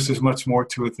of course there's much more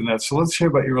to it than that. So let's hear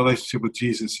about your relationship with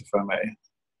Jesus, if I may.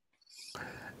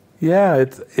 Yeah,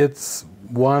 it's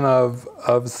one of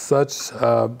such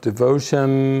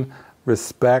devotion,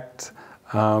 respect,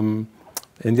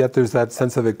 and yet there's that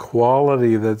sense of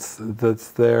equality that's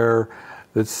there,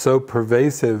 that's so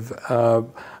pervasive.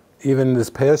 even this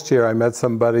past year, I met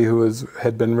somebody who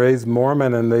had been raised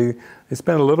Mormon, and they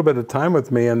spent a little bit of time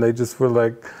with me, and they just were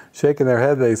like shaking their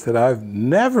head. They said, "I've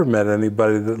never met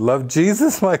anybody that loved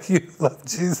Jesus like you love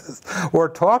Jesus, or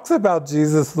talks about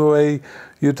Jesus the way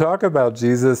you talk about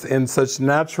Jesus in such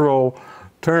natural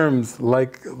terms,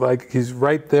 like he's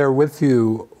right there with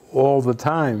you all the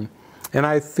time." And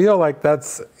I feel like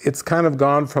it's kind of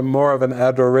gone from more of an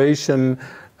adoration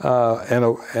and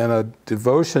a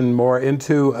devotion more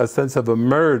into a sense of a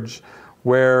merge,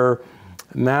 where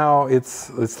now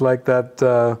it's like that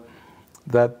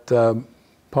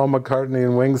Paul McCartney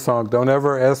and Wings song, "Don't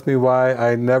ever ask me why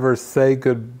I never say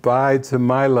goodbye to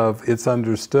my love, it's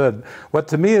understood." What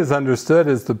to me is understood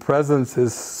is the presence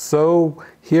is so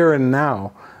here and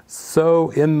now,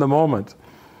 so in the moment,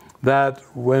 that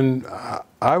when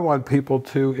I want people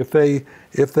to, if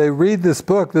they read this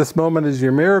book, This Moment Is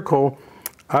Your Miracle,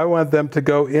 I want them to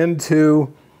go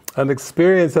into an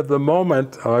experience of the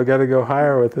moment. Oh, I got to go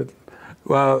higher with it.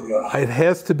 Well, it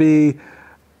has to be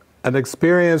an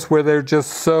experience where they're just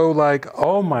so like,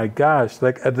 oh my gosh,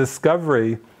 like a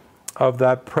discovery of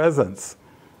that presence.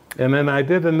 And then I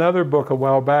did another book a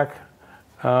while back,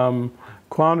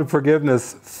 Quantum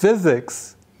Forgiveness,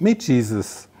 Physics, Meet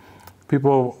Jesus.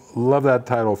 People love that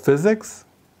title, Physics,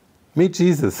 Meet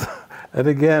Jesus. And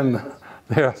again,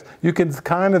 you can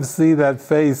kind of see that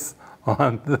face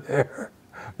on there,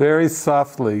 very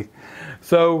softly.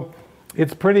 So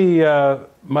it's pretty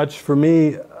much for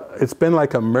me, it's been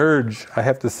like a merge, I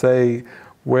have to say,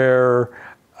 where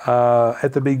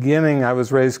at the beginning I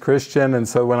was raised Christian, and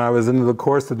so when I was into the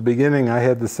course at the beginning, I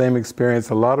had the same experience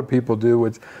a lot of people do,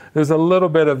 which there's a little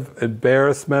bit of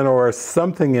embarrassment or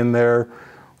something in there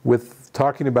with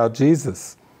talking about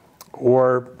Jesus,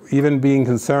 or even being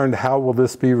concerned, how will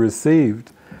this be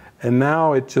received? And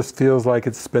now it just feels like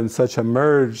it's been such a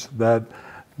merge that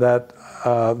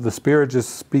the Spirit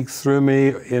just speaks through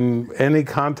me in any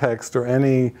context or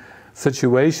any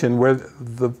situation where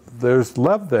there's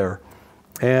love there.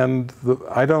 And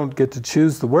I don't get to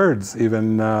choose the words,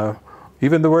 even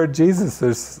the word Jesus.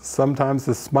 There's sometimes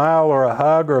a smile or a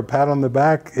hug or a pat on the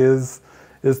back is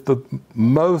the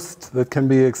most that can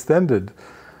be extended.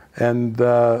 And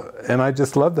I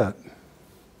just love that.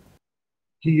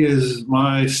 He is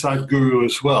my Sadguru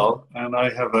as well, and I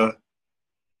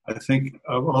think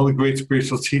of all the great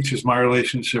spiritual teachers, my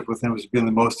relationship with him has been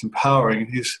the most empowering.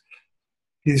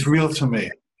 He's real to me.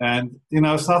 And,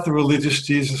 it's not the religious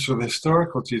Jesus or the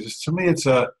historical Jesus. To me, it's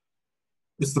the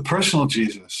personal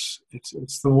Jesus.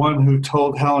 It's the one who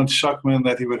told Helen Schuckman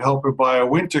that he would help her buy a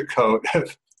winter coat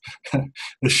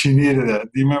if she needed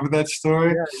it. Do you remember that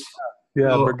story? Yeah,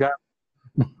 well, I forgot.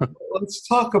 Let's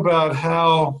talk about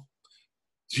how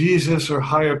Jesus or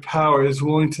higher power is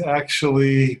willing to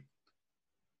actually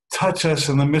touch us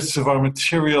in the midst of our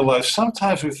material life.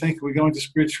 Sometimes we think we go into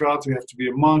spirituality, we have to be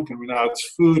a monk, and we know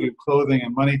it's food and clothing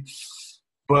and money.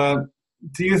 But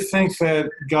do you think that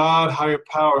God, higher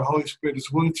power, Holy Spirit is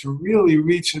willing to really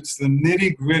reach into the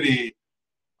nitty-gritty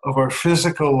of our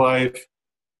physical life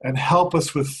and help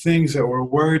us with things that we're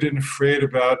worried and afraid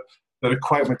about that are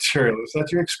quite material? Is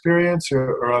that your experience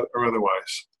or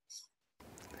otherwise?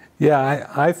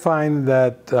 Yeah, I find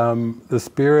that the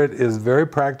Spirit is very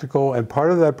practical, and part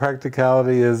of that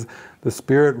practicality is the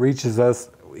Spirit reaches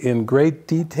us in great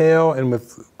detail and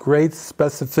with great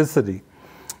specificity.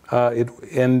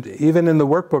 And even in the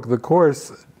workbook, the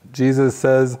Course, Jesus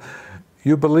says,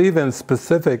 you believe in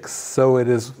specifics, so it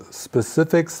is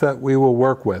specifics that we will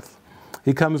work with.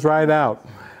 He comes right out.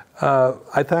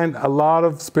 I find a lot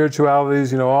of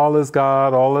spiritualities, all is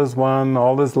God, all is one,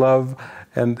 all is love,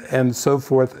 and so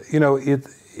forth.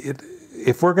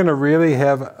 If we're going to really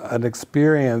have an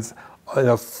experience in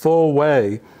a full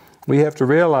way, we have to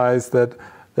realize that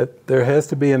there has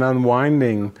to be an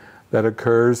unwinding that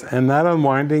occurs, and that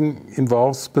unwinding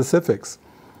involves specifics.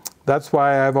 That's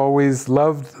why I've always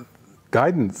loved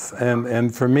guidance.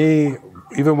 And for me,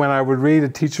 even when I would read a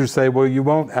teacher say, well, you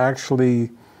won't actually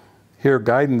hear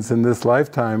guidance in this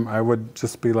lifetime, I would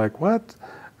just be like, what?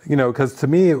 Because to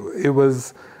me, it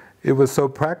was so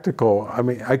practical. I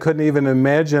mean, I couldn't even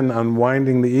imagine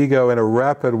unwinding the ego in a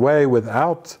rapid way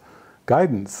without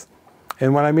guidance.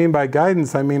 And what I mean by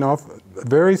guidance, I mean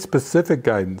very specific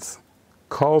guidance.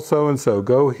 Call so-and-so,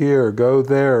 go here, go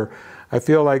there. I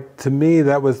feel like, to me,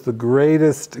 that was the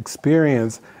greatest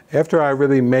experience. After I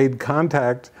really made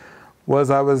contact,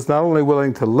 I was not only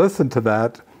willing to listen to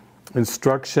that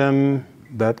instruction,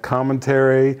 that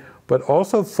commentary, but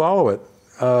also follow it.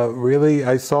 Really,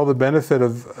 I saw the benefit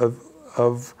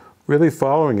of really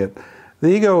following it. The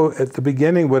ego at the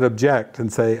beginning would object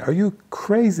and say, are you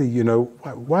crazy?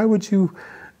 Why would you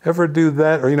ever do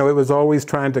that? Or, you know, it was always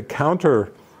trying to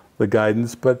counter the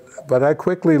guidance, but I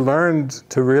quickly learned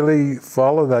to really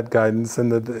follow that guidance,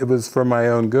 and that it was for my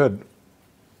own good.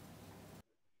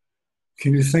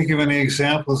 Can you think of any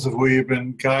examples of where you've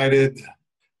been guided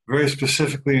very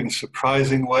specifically in a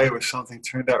surprising way, where something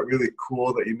turned out really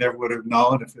cool that you never would have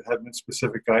known if it had been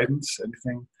specific guidance?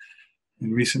 Anything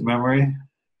in recent memory?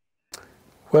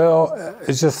 Well,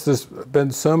 it's just, there's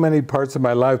been so many parts of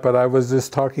my life, but I was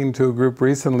just talking to a group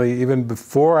recently, even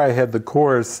before I had the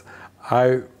course,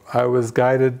 I was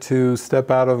guided to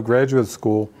step out of graduate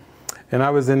school. And I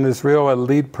was in this real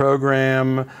elite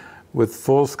program with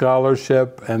full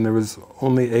scholarship, and there was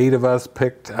only 8 of us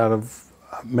picked out of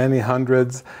many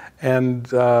hundreds. And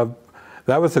that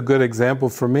was a good example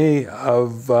for me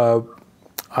of,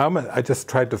 I just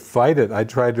tried to fight it. I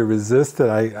tried to resist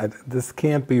it. This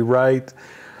can't be right.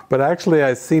 But actually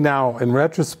I see now in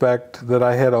retrospect that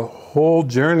I had a whole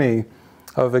journey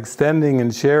of extending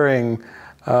and sharing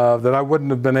that I wouldn't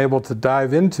have been able to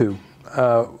dive into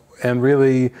and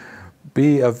really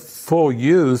be of full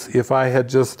use if I had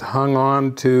just hung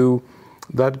on to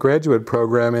that graduate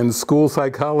program in school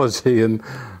psychology and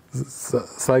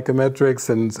psychometrics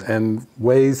and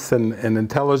WAIS and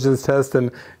intelligence tests,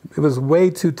 and it was way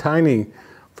too tiny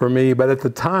for me, but at the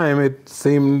time it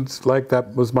seemed like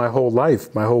that was my whole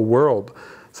life, my whole world.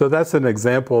 So that's an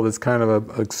example that's kind of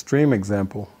an extreme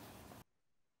example.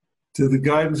 Did the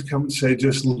guidance come and say,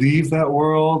 just leave that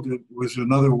world? Was there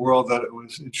another world that it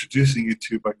was introducing you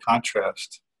to by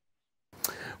contrast?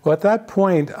 Well, at that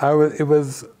point, it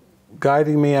was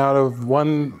guiding me out of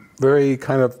one very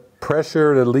kind of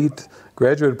pressured elite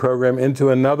graduate program into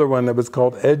another one that was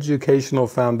called Educational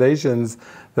Foundations,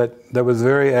 that was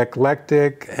very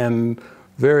eclectic and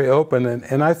very open.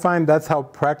 And I find that's how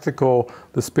practical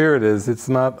the spirit is. It's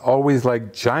not always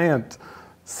like giant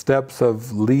steps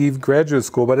of leave graduate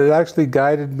school, but it actually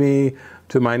guided me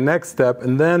to my next step.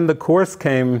 And then the course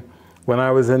came when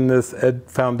I was in this Ed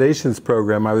Foundations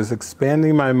program. I was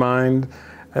expanding my mind,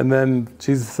 and then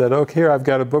Jesus said, "Okay, here, I've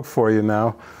got a book for you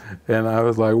now." And I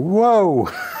was like, whoa!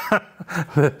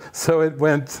 So it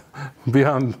went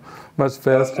beyond much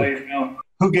faster.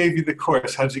 Who gave you the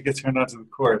course? How did you get turned on to the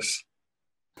course?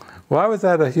 Well, I was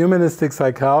at a humanistic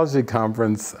psychology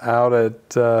conference out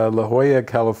at La Jolla,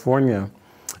 California.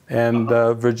 And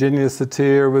Virginia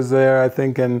Satir was there, I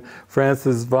think, and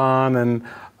Francis Vaughn and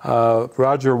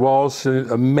Roger Walsh,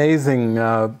 amazing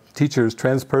teachers,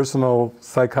 transpersonal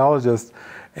psychologists.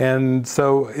 And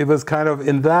so it was kind of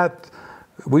in that,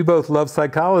 we both love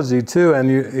psychology too, and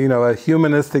you know, a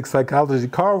humanistic psychology.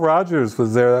 Carl Rogers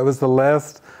was there. That was the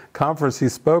last conference he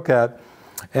spoke at.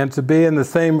 And to be in the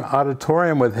same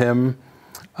auditorium with him,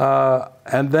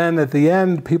 and then at the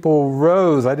end, people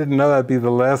rose. I didn't know that'd be the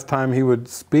last time he would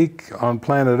speak on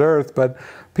planet Earth, but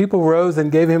people rose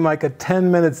and gave him like a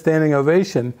 10-minute standing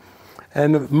ovation.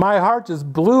 And my heart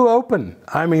just blew open.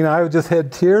 I mean, I just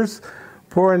had tears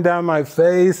pouring down my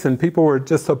face, and people were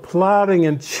just applauding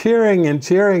and cheering and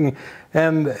cheering.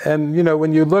 And you know,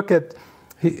 when you look at,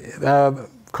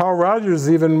 Carl Rogers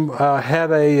even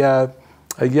had a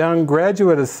young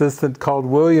graduate assistant called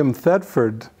William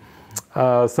Thetford.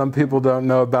 Some people don't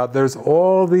know about. There's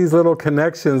all these little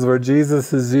connections where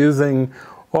Jesus is using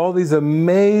all these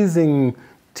amazing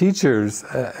teachers.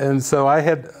 And so I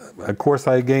had, of course,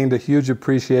 I gained a huge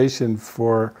appreciation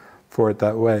for it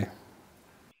that way.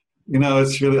 You know,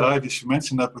 it's really odd you should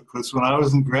mention that, because when I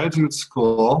was in graduate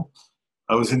school,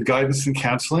 I was in guidance and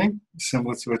counseling,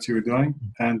 similar to what you were doing.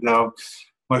 And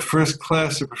my first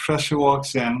class, the professor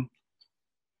walks in,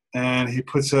 and he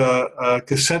puts a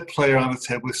cassette player on the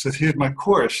table. He says, "Here's my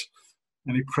course."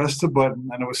 And he pressed the button,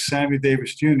 and it was Sammy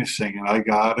Davis Jr. singing, "I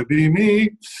Gotta Be Me."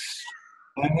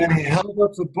 And then he held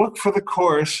up the book for the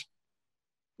course,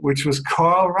 which was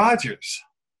Carl Rogers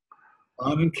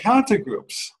on encounter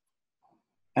groups.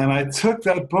 And I took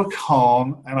that book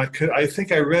home, and I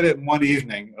think I read it in one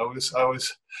evening. I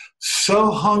was so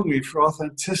hungry for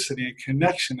authenticity and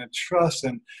connection and trust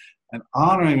and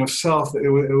honoring of self. It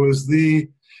was the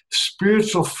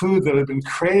spiritual food that I'd been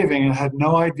craving and had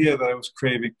no idea that I was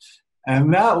craving.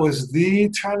 And that was the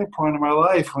turning point in my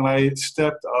life when I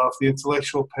stepped off the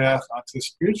intellectual path onto the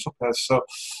spiritual path. So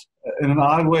in an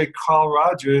odd way, Carl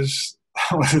Rogers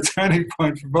was a turning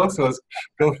point for both of us.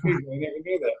 Go figure, I never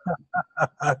knew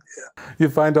that. You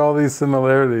find all these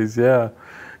similarities, yeah.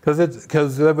 Because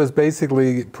it was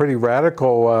basically pretty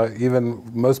radical. Even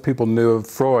most people knew of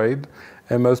Freud,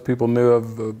 and most people knew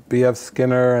of B.F.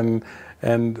 Skinner,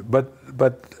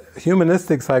 but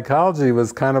humanistic psychology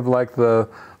was kind of like the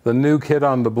new kid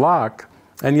on the block,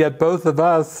 and yet both of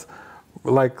us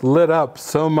like lit up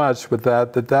so much with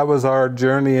that was our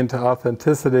journey into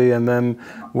authenticity. And then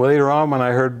later on, when I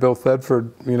heard Bill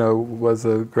Thetford, you know, was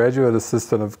a graduate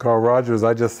assistant of Carl Rogers,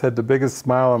 I just had the biggest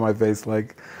smile on my face,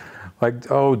 like,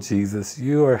 oh Jesus,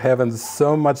 you are having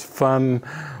so much fun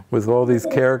with all these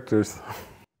characters.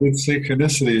 With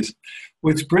synchronicities,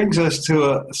 which brings us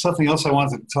to something else I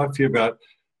wanted to talk to you about.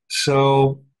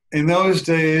 So in those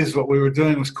days, what we were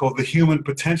doing was called the human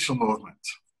potential movement.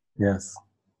 Yes.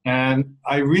 And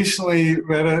I recently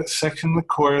read a section of the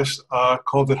Course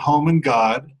called At Home in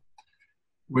God,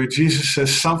 where Jesus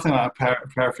says something, I'm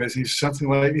paraphrasing, something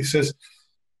like, he says,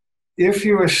 if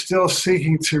you are still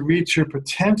seeking to reach your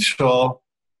potential,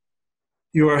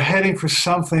 you are heading for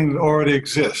something that already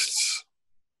exists.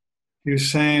 He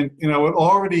was saying, you know, what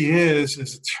already is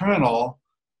eternal,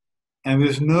 and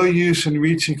there's no use in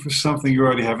reaching for something you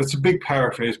already have. It's a big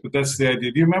paraphrase, but that's the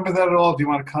idea. Do you remember that at all? Do you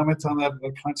want to comment on that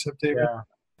concept, David?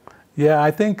 Yeah,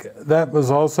 I think that was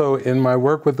also in my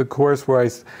work with the Course where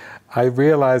I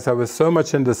realized I was so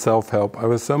much into self-help. I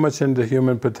was so much into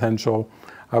human potential.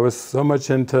 I was so much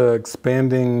into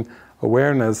expanding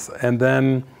awareness. And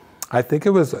then I think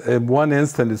it was in one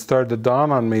instant it started to dawn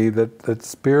on me that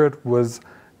spirit was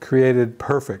created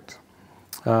perfect.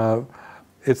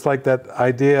 It's like that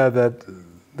idea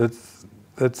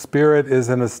that spirit is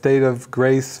in a state of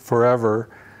grace forever.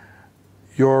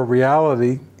 Your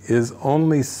reality is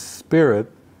only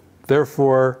spirit,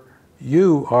 therefore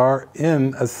you are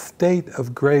in a state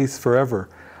of grace forever.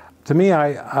 To me,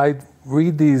 I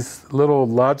read these little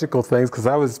logical things because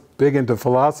I was big into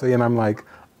philosophy, and I'm like,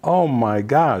 oh my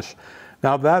gosh.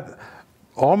 Now that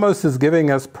almost is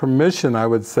giving us permission, I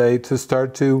would say, to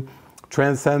start to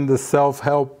transcend the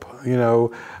self-help, you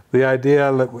know, the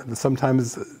idea that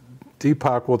sometimes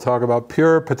Deepak will talk about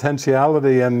pure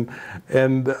potentiality,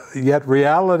 and yet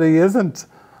reality isn't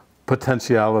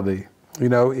potentiality. You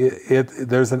know,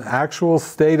 there's an actual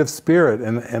state of spirit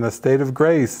and a state of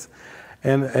grace.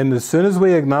 And as soon as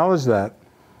we acknowledge that,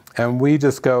 and we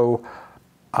just go,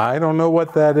 I don't know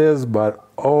what that is, but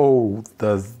oh,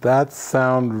 does that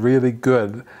sound really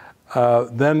good?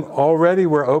 Then already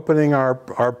we're opening our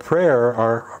prayer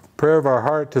of our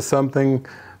heart to something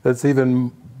that's even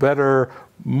better,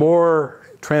 more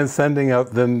transcending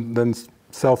than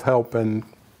self-help and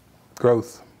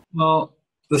growth. Well,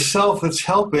 the self that's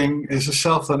helping is a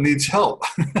self that needs help.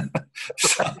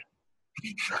 So,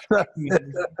 not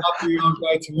your own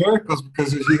right to miracles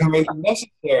because there's even make them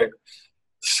necessary.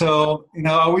 So, you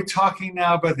know, are we talking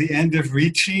now about the end of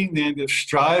reaching, the end of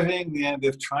striving, the end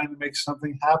of trying to make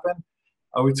something happen?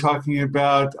 Are we talking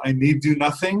about I need do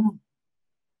nothing?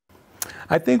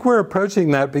 I think we're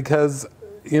approaching that because,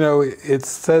 you know, it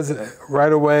says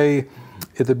right away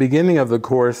at the beginning of the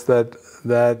Course that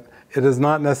it is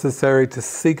not necessary to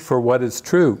seek for what is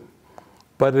true,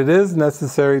 but it is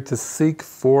necessary to seek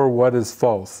for what is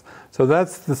false. So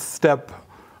that's the step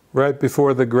right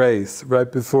before the grace,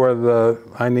 right before the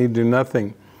I need do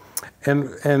nothing.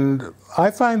 And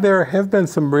I find there have been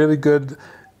some really good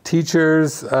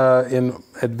teachers in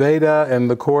Advaita and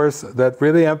the Course that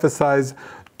really emphasize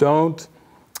don't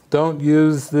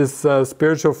use this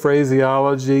spiritual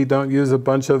phraseology, don't use a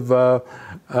bunch of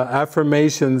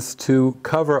affirmations to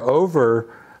cover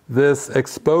over this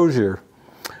exposure.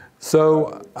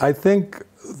 So I think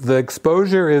the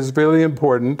exposure is really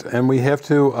important, and we have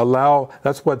to allow,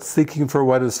 that's what seeking for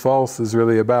what is false is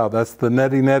really about. That's the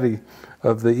neti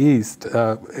of the East.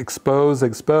 Expose,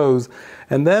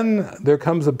 and then there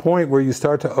comes a point where you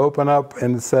start to open up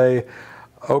and say,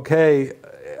 okay,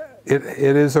 it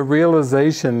is a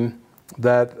realization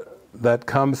that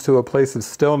comes to a place of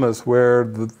stillness where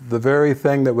the very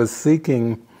thing that was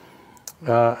seeking,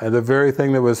 and the very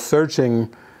thing that was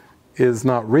searching is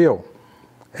not real.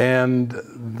 And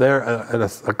there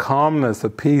a calmness, a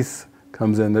peace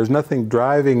comes in. There's nothing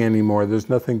driving anymore. There's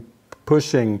nothing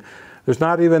pushing. There's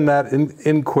not even that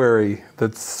inquiry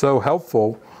that's so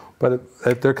helpful, but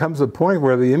there comes a point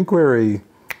where the inquiry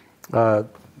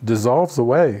dissolves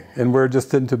away, and we're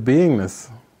just into beingness.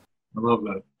 I love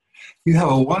that. You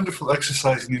have a wonderful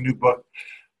exercise in your new book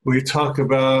where you talk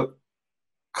about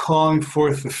calling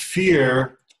forth the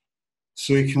fear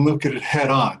so you can look at it head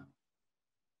on.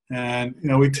 And, you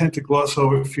know, we tend to gloss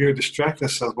over fear, distract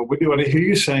ourselves, but what I hear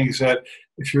you saying is that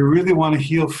if you really want to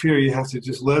heal fear, you have to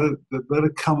just let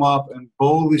it come up and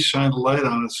boldly shine the light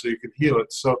on it so you can heal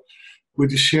it. So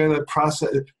would you share that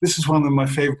process? This is one of my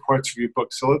favorite parts of your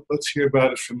book, so let's hear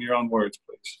about it from your own words,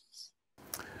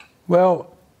 please.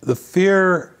 Well, the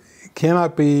fear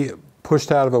cannot be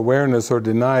pushed out of awareness or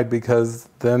denied, because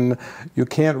then you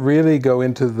can't really go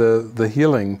into the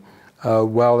healing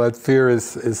while that fear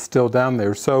is still down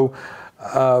there. So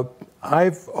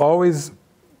I've always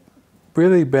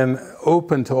really been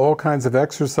open to all kinds of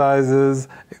exercises.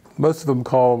 Most of them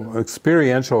call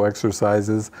experiential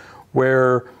exercises,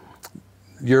 where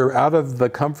you're out of the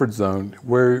comfort zone,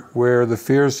 where the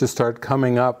fears just start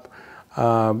coming up.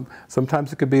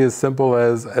 Sometimes it could be as simple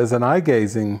as an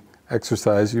eye-gazing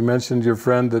exercise. You mentioned your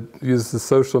friend that uses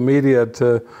social media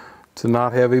to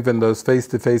not have even those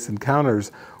face-to-face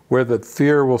encounters, where the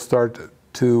fear will start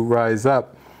to rise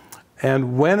up.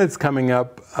 And when it's coming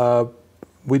up,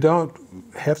 we don't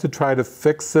have to try to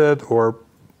fix it or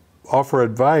offer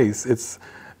advice.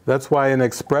 That's why in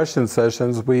expression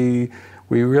sessions we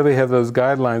really have those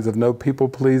guidelines of no people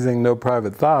pleasing, no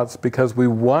private thoughts, because we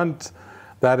want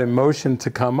that emotion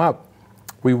to come up.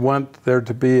 We want there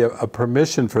to be a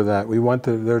permission for that. We want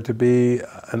there to be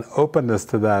an openness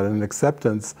to that, an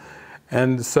acceptance.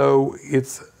 And so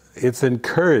it's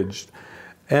encouraged.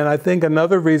 And I think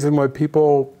another reason why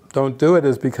people don't do it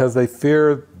is because they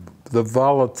fear the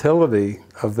volatility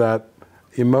of that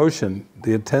emotion,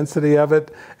 the intensity of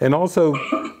it, and also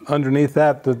underneath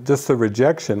that, just the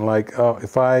rejection. Like, oh,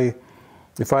 if I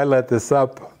let this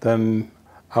up, then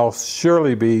I'll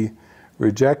surely be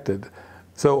rejected.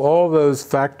 So all those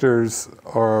factors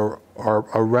are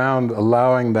around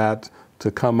allowing that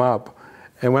to come up.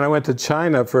 And when I went to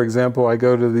China, for example, I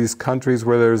go to these countries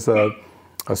where there's a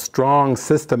strong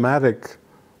systematic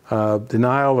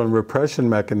denial and repression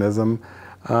mechanism.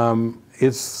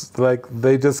 It's like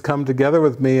they just come together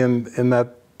with me in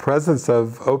that presence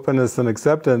of openness and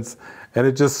acceptance, and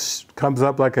it just comes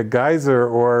up like a geyser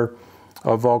or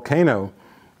a volcano.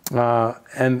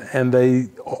 And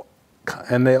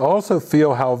they also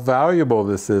feel how valuable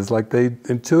this is. Like they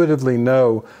intuitively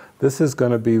know this is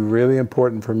going to be really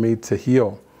important for me to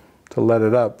heal, to let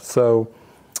it up. So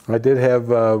I did have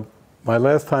my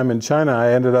last time in China,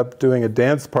 I ended up doing a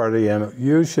dance party, and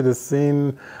you should have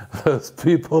seen those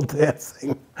people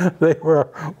dancing. They were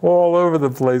all over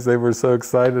the place. They were so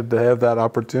excited to have that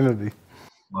opportunity.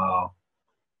 Wow.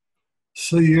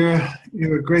 So you're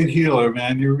a great healer,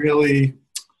 man. You're really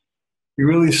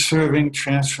serving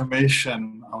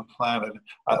transformation on the planet.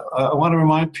 I want to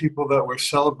remind people that we're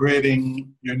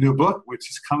celebrating your new book,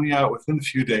 which is coming out within a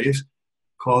few days,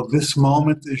 called This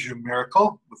Moment Is Your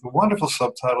Miracle, with a wonderful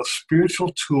subtitle,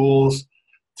 Spiritual Tools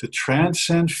to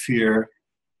Transcend Fear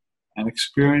and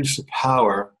Experience the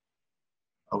Power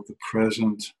of the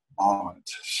Present Moment.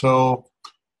 So,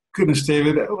 goodness,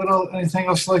 David, anything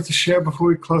else you'd like to share before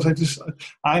we close?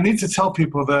 I need to tell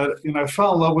people that, I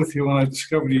fell in love with you when I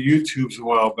discovered your YouTubes a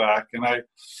while back, and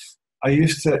I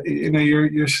used to,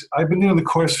 I've been doing the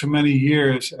course for many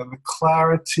years, and the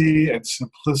clarity and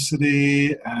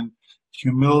simplicity and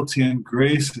humility and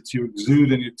grace that you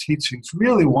exude in your teachings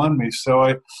really won me. So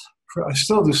I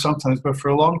still do sometimes, but for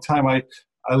a long time I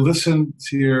listened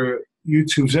to your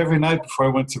YouTubes every night before I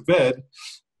went to bed,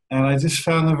 and I just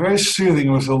found them very soothing.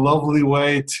 It was a lovely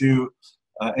way to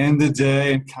end the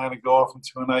day and kind of go off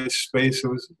into a nice space. It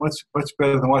was much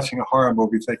better than watching a horror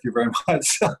movie. Thank you very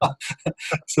much.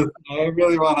 So I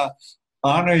really want to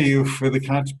honor you for the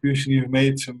contribution you've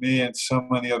made to me and so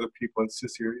many other people.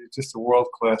 You're just a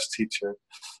world-class teacher.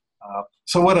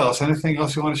 So what else? Anything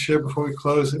else you want to share before we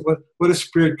close? What is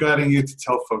Spirit guiding you to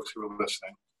tell folks who are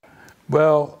listening?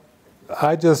 Well,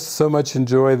 I just so much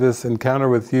enjoy this encounter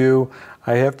with you.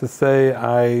 I have to say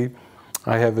I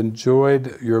have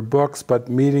enjoyed your books, but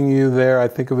meeting you there, I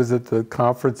think it was at the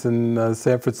conference in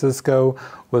San Francisco,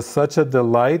 was such a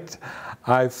delight.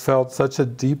 I felt such a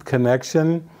deep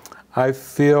connection. I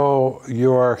feel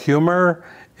your humor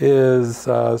is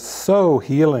so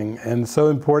healing and so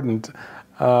important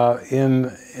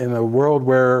in a world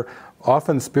where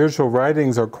often spiritual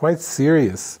writings are quite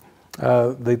serious.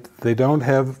 They don't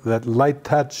have that light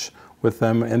touch with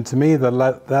them, and to me that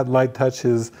light touch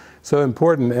is so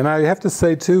important. And I have to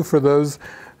say too, for those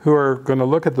who are going to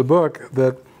look at the book,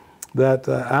 that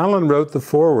Alan wrote the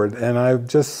foreword, and I'm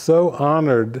just so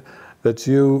honored that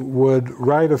you would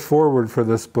write a foreword for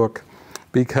this book,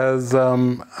 because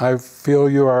I feel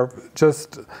you are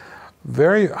just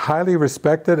very highly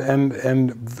respected,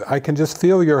 and I can just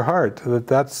feel your heart.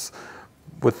 That's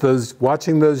with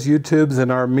watching those YouTubes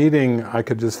in our meeting, I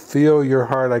could just feel your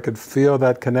heart. I could feel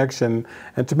that connection,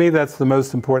 and to me, that's the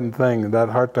most important thing, that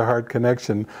heart-to-heart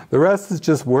connection. The rest is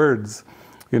just words,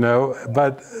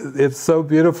 But it's so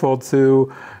beautiful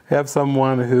to have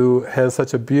someone who has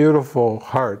such a beautiful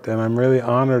heart, and I'm really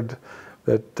honored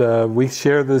that we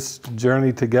share this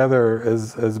journey together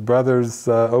as brothers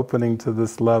opening to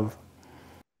this love.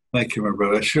 Thank you, my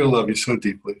brother. I sure love you so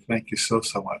deeply. Thank you so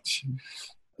much.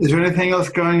 Is there anything else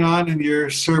going on in your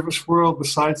service world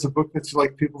besides the book that you'd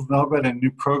like people to know about, and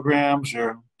new programs, or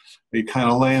are you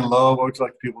kind of laying low? What would you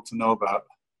like people to know about?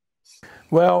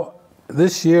 Well,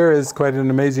 this year is quite an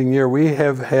amazing year. We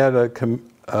have had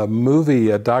a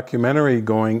movie, a documentary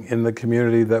going in the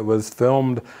community that was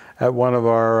filmed at one of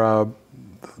our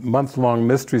month-long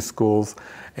mystery schools.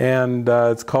 And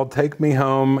it's called Take Me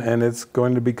Home, and it's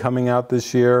going to be coming out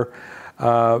this year.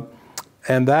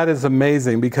 And that is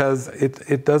amazing because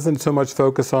it doesn't so much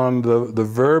focus on the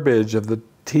verbiage of the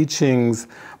teachings,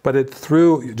 but it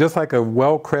through, just like a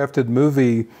well-crafted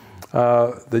movie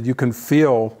that you can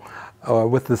feel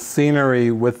with the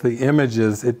scenery, with the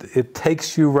images, it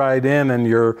takes you right in, and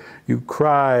you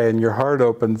cry and your heart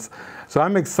opens. So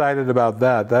I'm excited about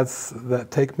that. That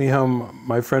Take Me Home.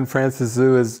 My friend Francis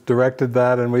Zhu has directed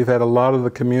that, and we've had a lot of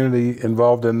the community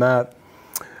involved in that.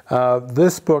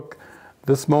 This book,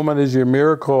 This Moment Is Your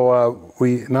Miracle,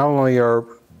 we not only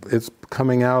it's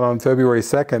coming out on February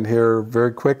 2nd here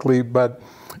very quickly, but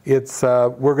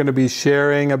we're going to be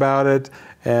sharing about it.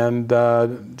 And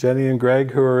Jenny and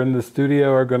Greg, who are in the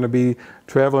studio, are going to be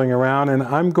traveling around. And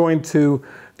I'm going to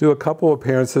do a couple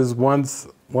appearances. One's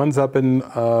up in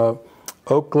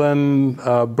Oakland,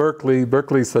 Berkeley.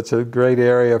 Berkeley's such a great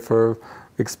area for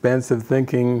expansive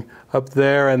thinking up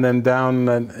there. And then down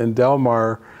in Del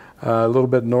Mar, a little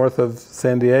bit north of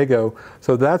San Diego.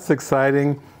 So that's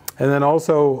exciting. And then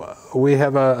also, we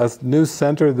have a new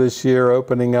center this year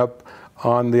opening up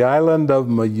on the island of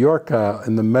Mallorca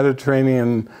in the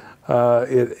Mediterranean.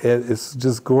 It's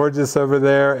just gorgeous over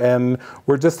there, and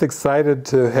we're just excited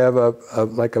to have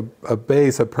a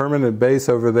base, a permanent base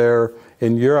over there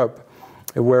in Europe,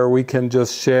 where we can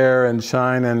just share and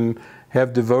shine and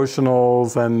have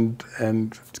devotionals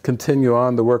and continue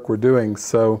on the work we're doing.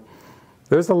 So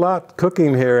there's a lot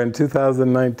cooking here in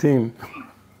 2019.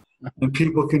 And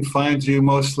people can find you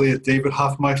mostly at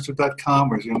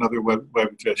davidhoffmeister.com, or is there another web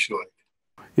address you like?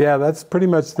 Yeah, that's pretty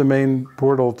much the main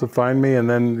portal to find me. And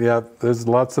then, yeah, there's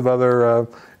lots of other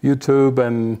YouTube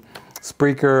and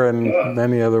Spreaker and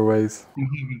many other ways.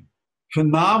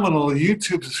 Phenomenal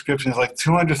YouTube subscriptions, like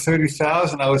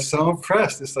 230,000. I was so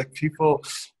impressed. It's like people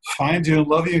find you and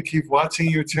love you and keep watching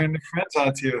you, turn their friends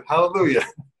onto you. Hallelujah.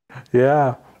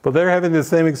 Yeah. Well, they're having the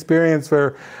same experience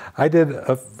where I did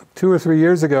 2 or 3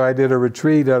 years ago, I did a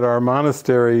retreat at our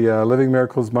monastery, Living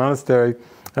Miracles Monastery.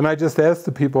 And I just asked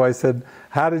the people, I said,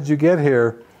 how did you get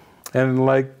here? And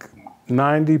like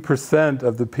 90%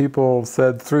 of the people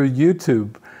said through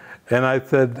YouTube. And I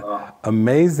said,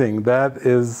 amazing. That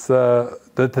is, that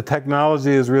the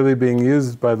technology is really being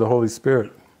used by the Holy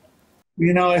Spirit.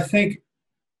 You know, I think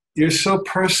you're so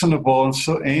personable and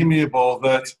so amiable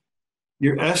that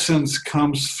your essence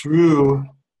comes through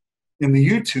in the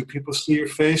YouTube. People see your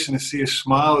face and they see your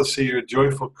smile, they see you're a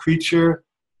joyful creature,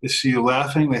 they see you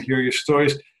laughing, they hear your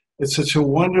stories. It's such a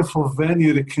wonderful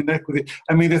venue to connect with you.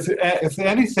 I mean, if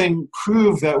anything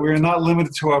proved that we're not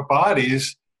limited to our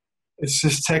bodies, it's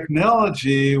this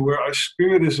technology where our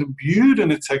spirit is imbued in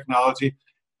the technology,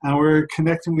 and we're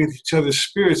connecting with each other's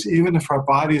spirits, even if our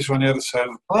bodies are on the other side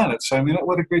of the planet. So, I mean,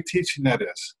 what a great teaching that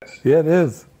is. Yeah, it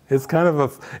is. It's kind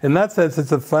of in that sense,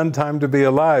 it's a fun time to be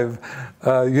alive,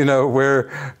 you know,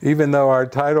 where even though our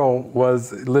title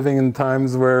was living in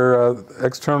times where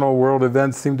external world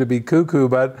events seem to be cuckoo,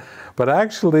 but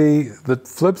actually the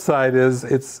flip side is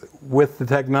it's with the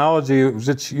technology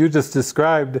which you just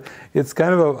described, it's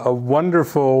kind of a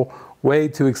wonderful way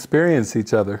to experience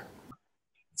each other.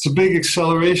 It's a big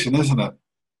acceleration, isn't it?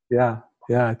 Yeah.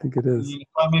 Yeah, I think it is. If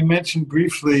I may mention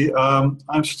briefly,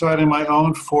 I'm starting my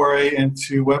own foray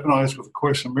into webinars with A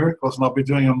Course in Miracles, and I'll be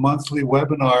doing a monthly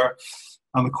webinar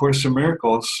on the Course in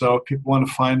Miracles. So if people want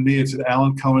to find me, it's at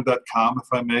alancohen.com, if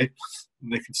I may,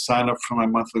 and they can sign up for my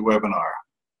monthly webinar.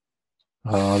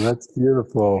 Oh, that's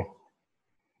beautiful.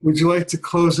 Would you like to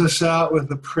close us out with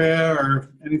a prayer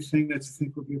or anything that you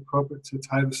think would be appropriate to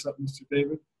tie this up, Mr.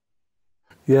 David?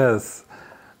 Yes.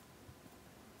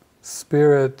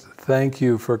 Spirit, thank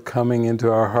you for coming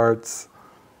into our hearts.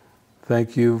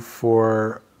 Thank you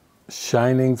for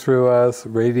shining through us,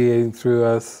 radiating through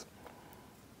us.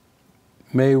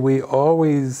 May we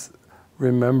always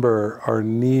remember our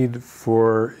need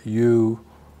for you,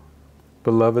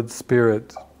 beloved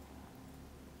Spirit,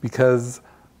 because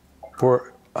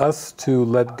for us to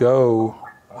let go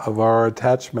of our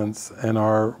attachments and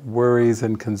our worries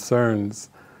and concerns,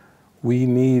 we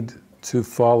need to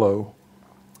follow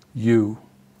you,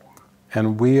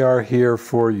 and we are here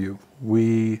for you.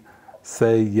 We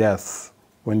say yes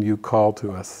when you call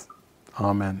to us.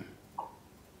 Amen.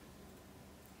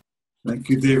 Thank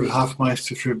you, David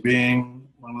Hoffmeister, for being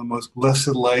one of the most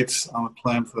blessed lights on the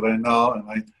planet that I know. And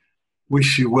I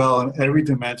wish you well in every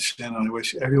dimension. And I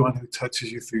wish everyone who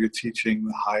touches you through your teaching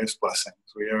the highest blessings.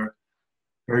 We are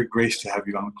very graced to have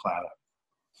you on the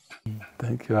planet.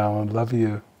 Thank you, Alan. Love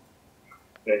you.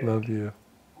 Okay. Love you.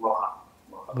 Aloha.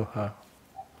 Aloha.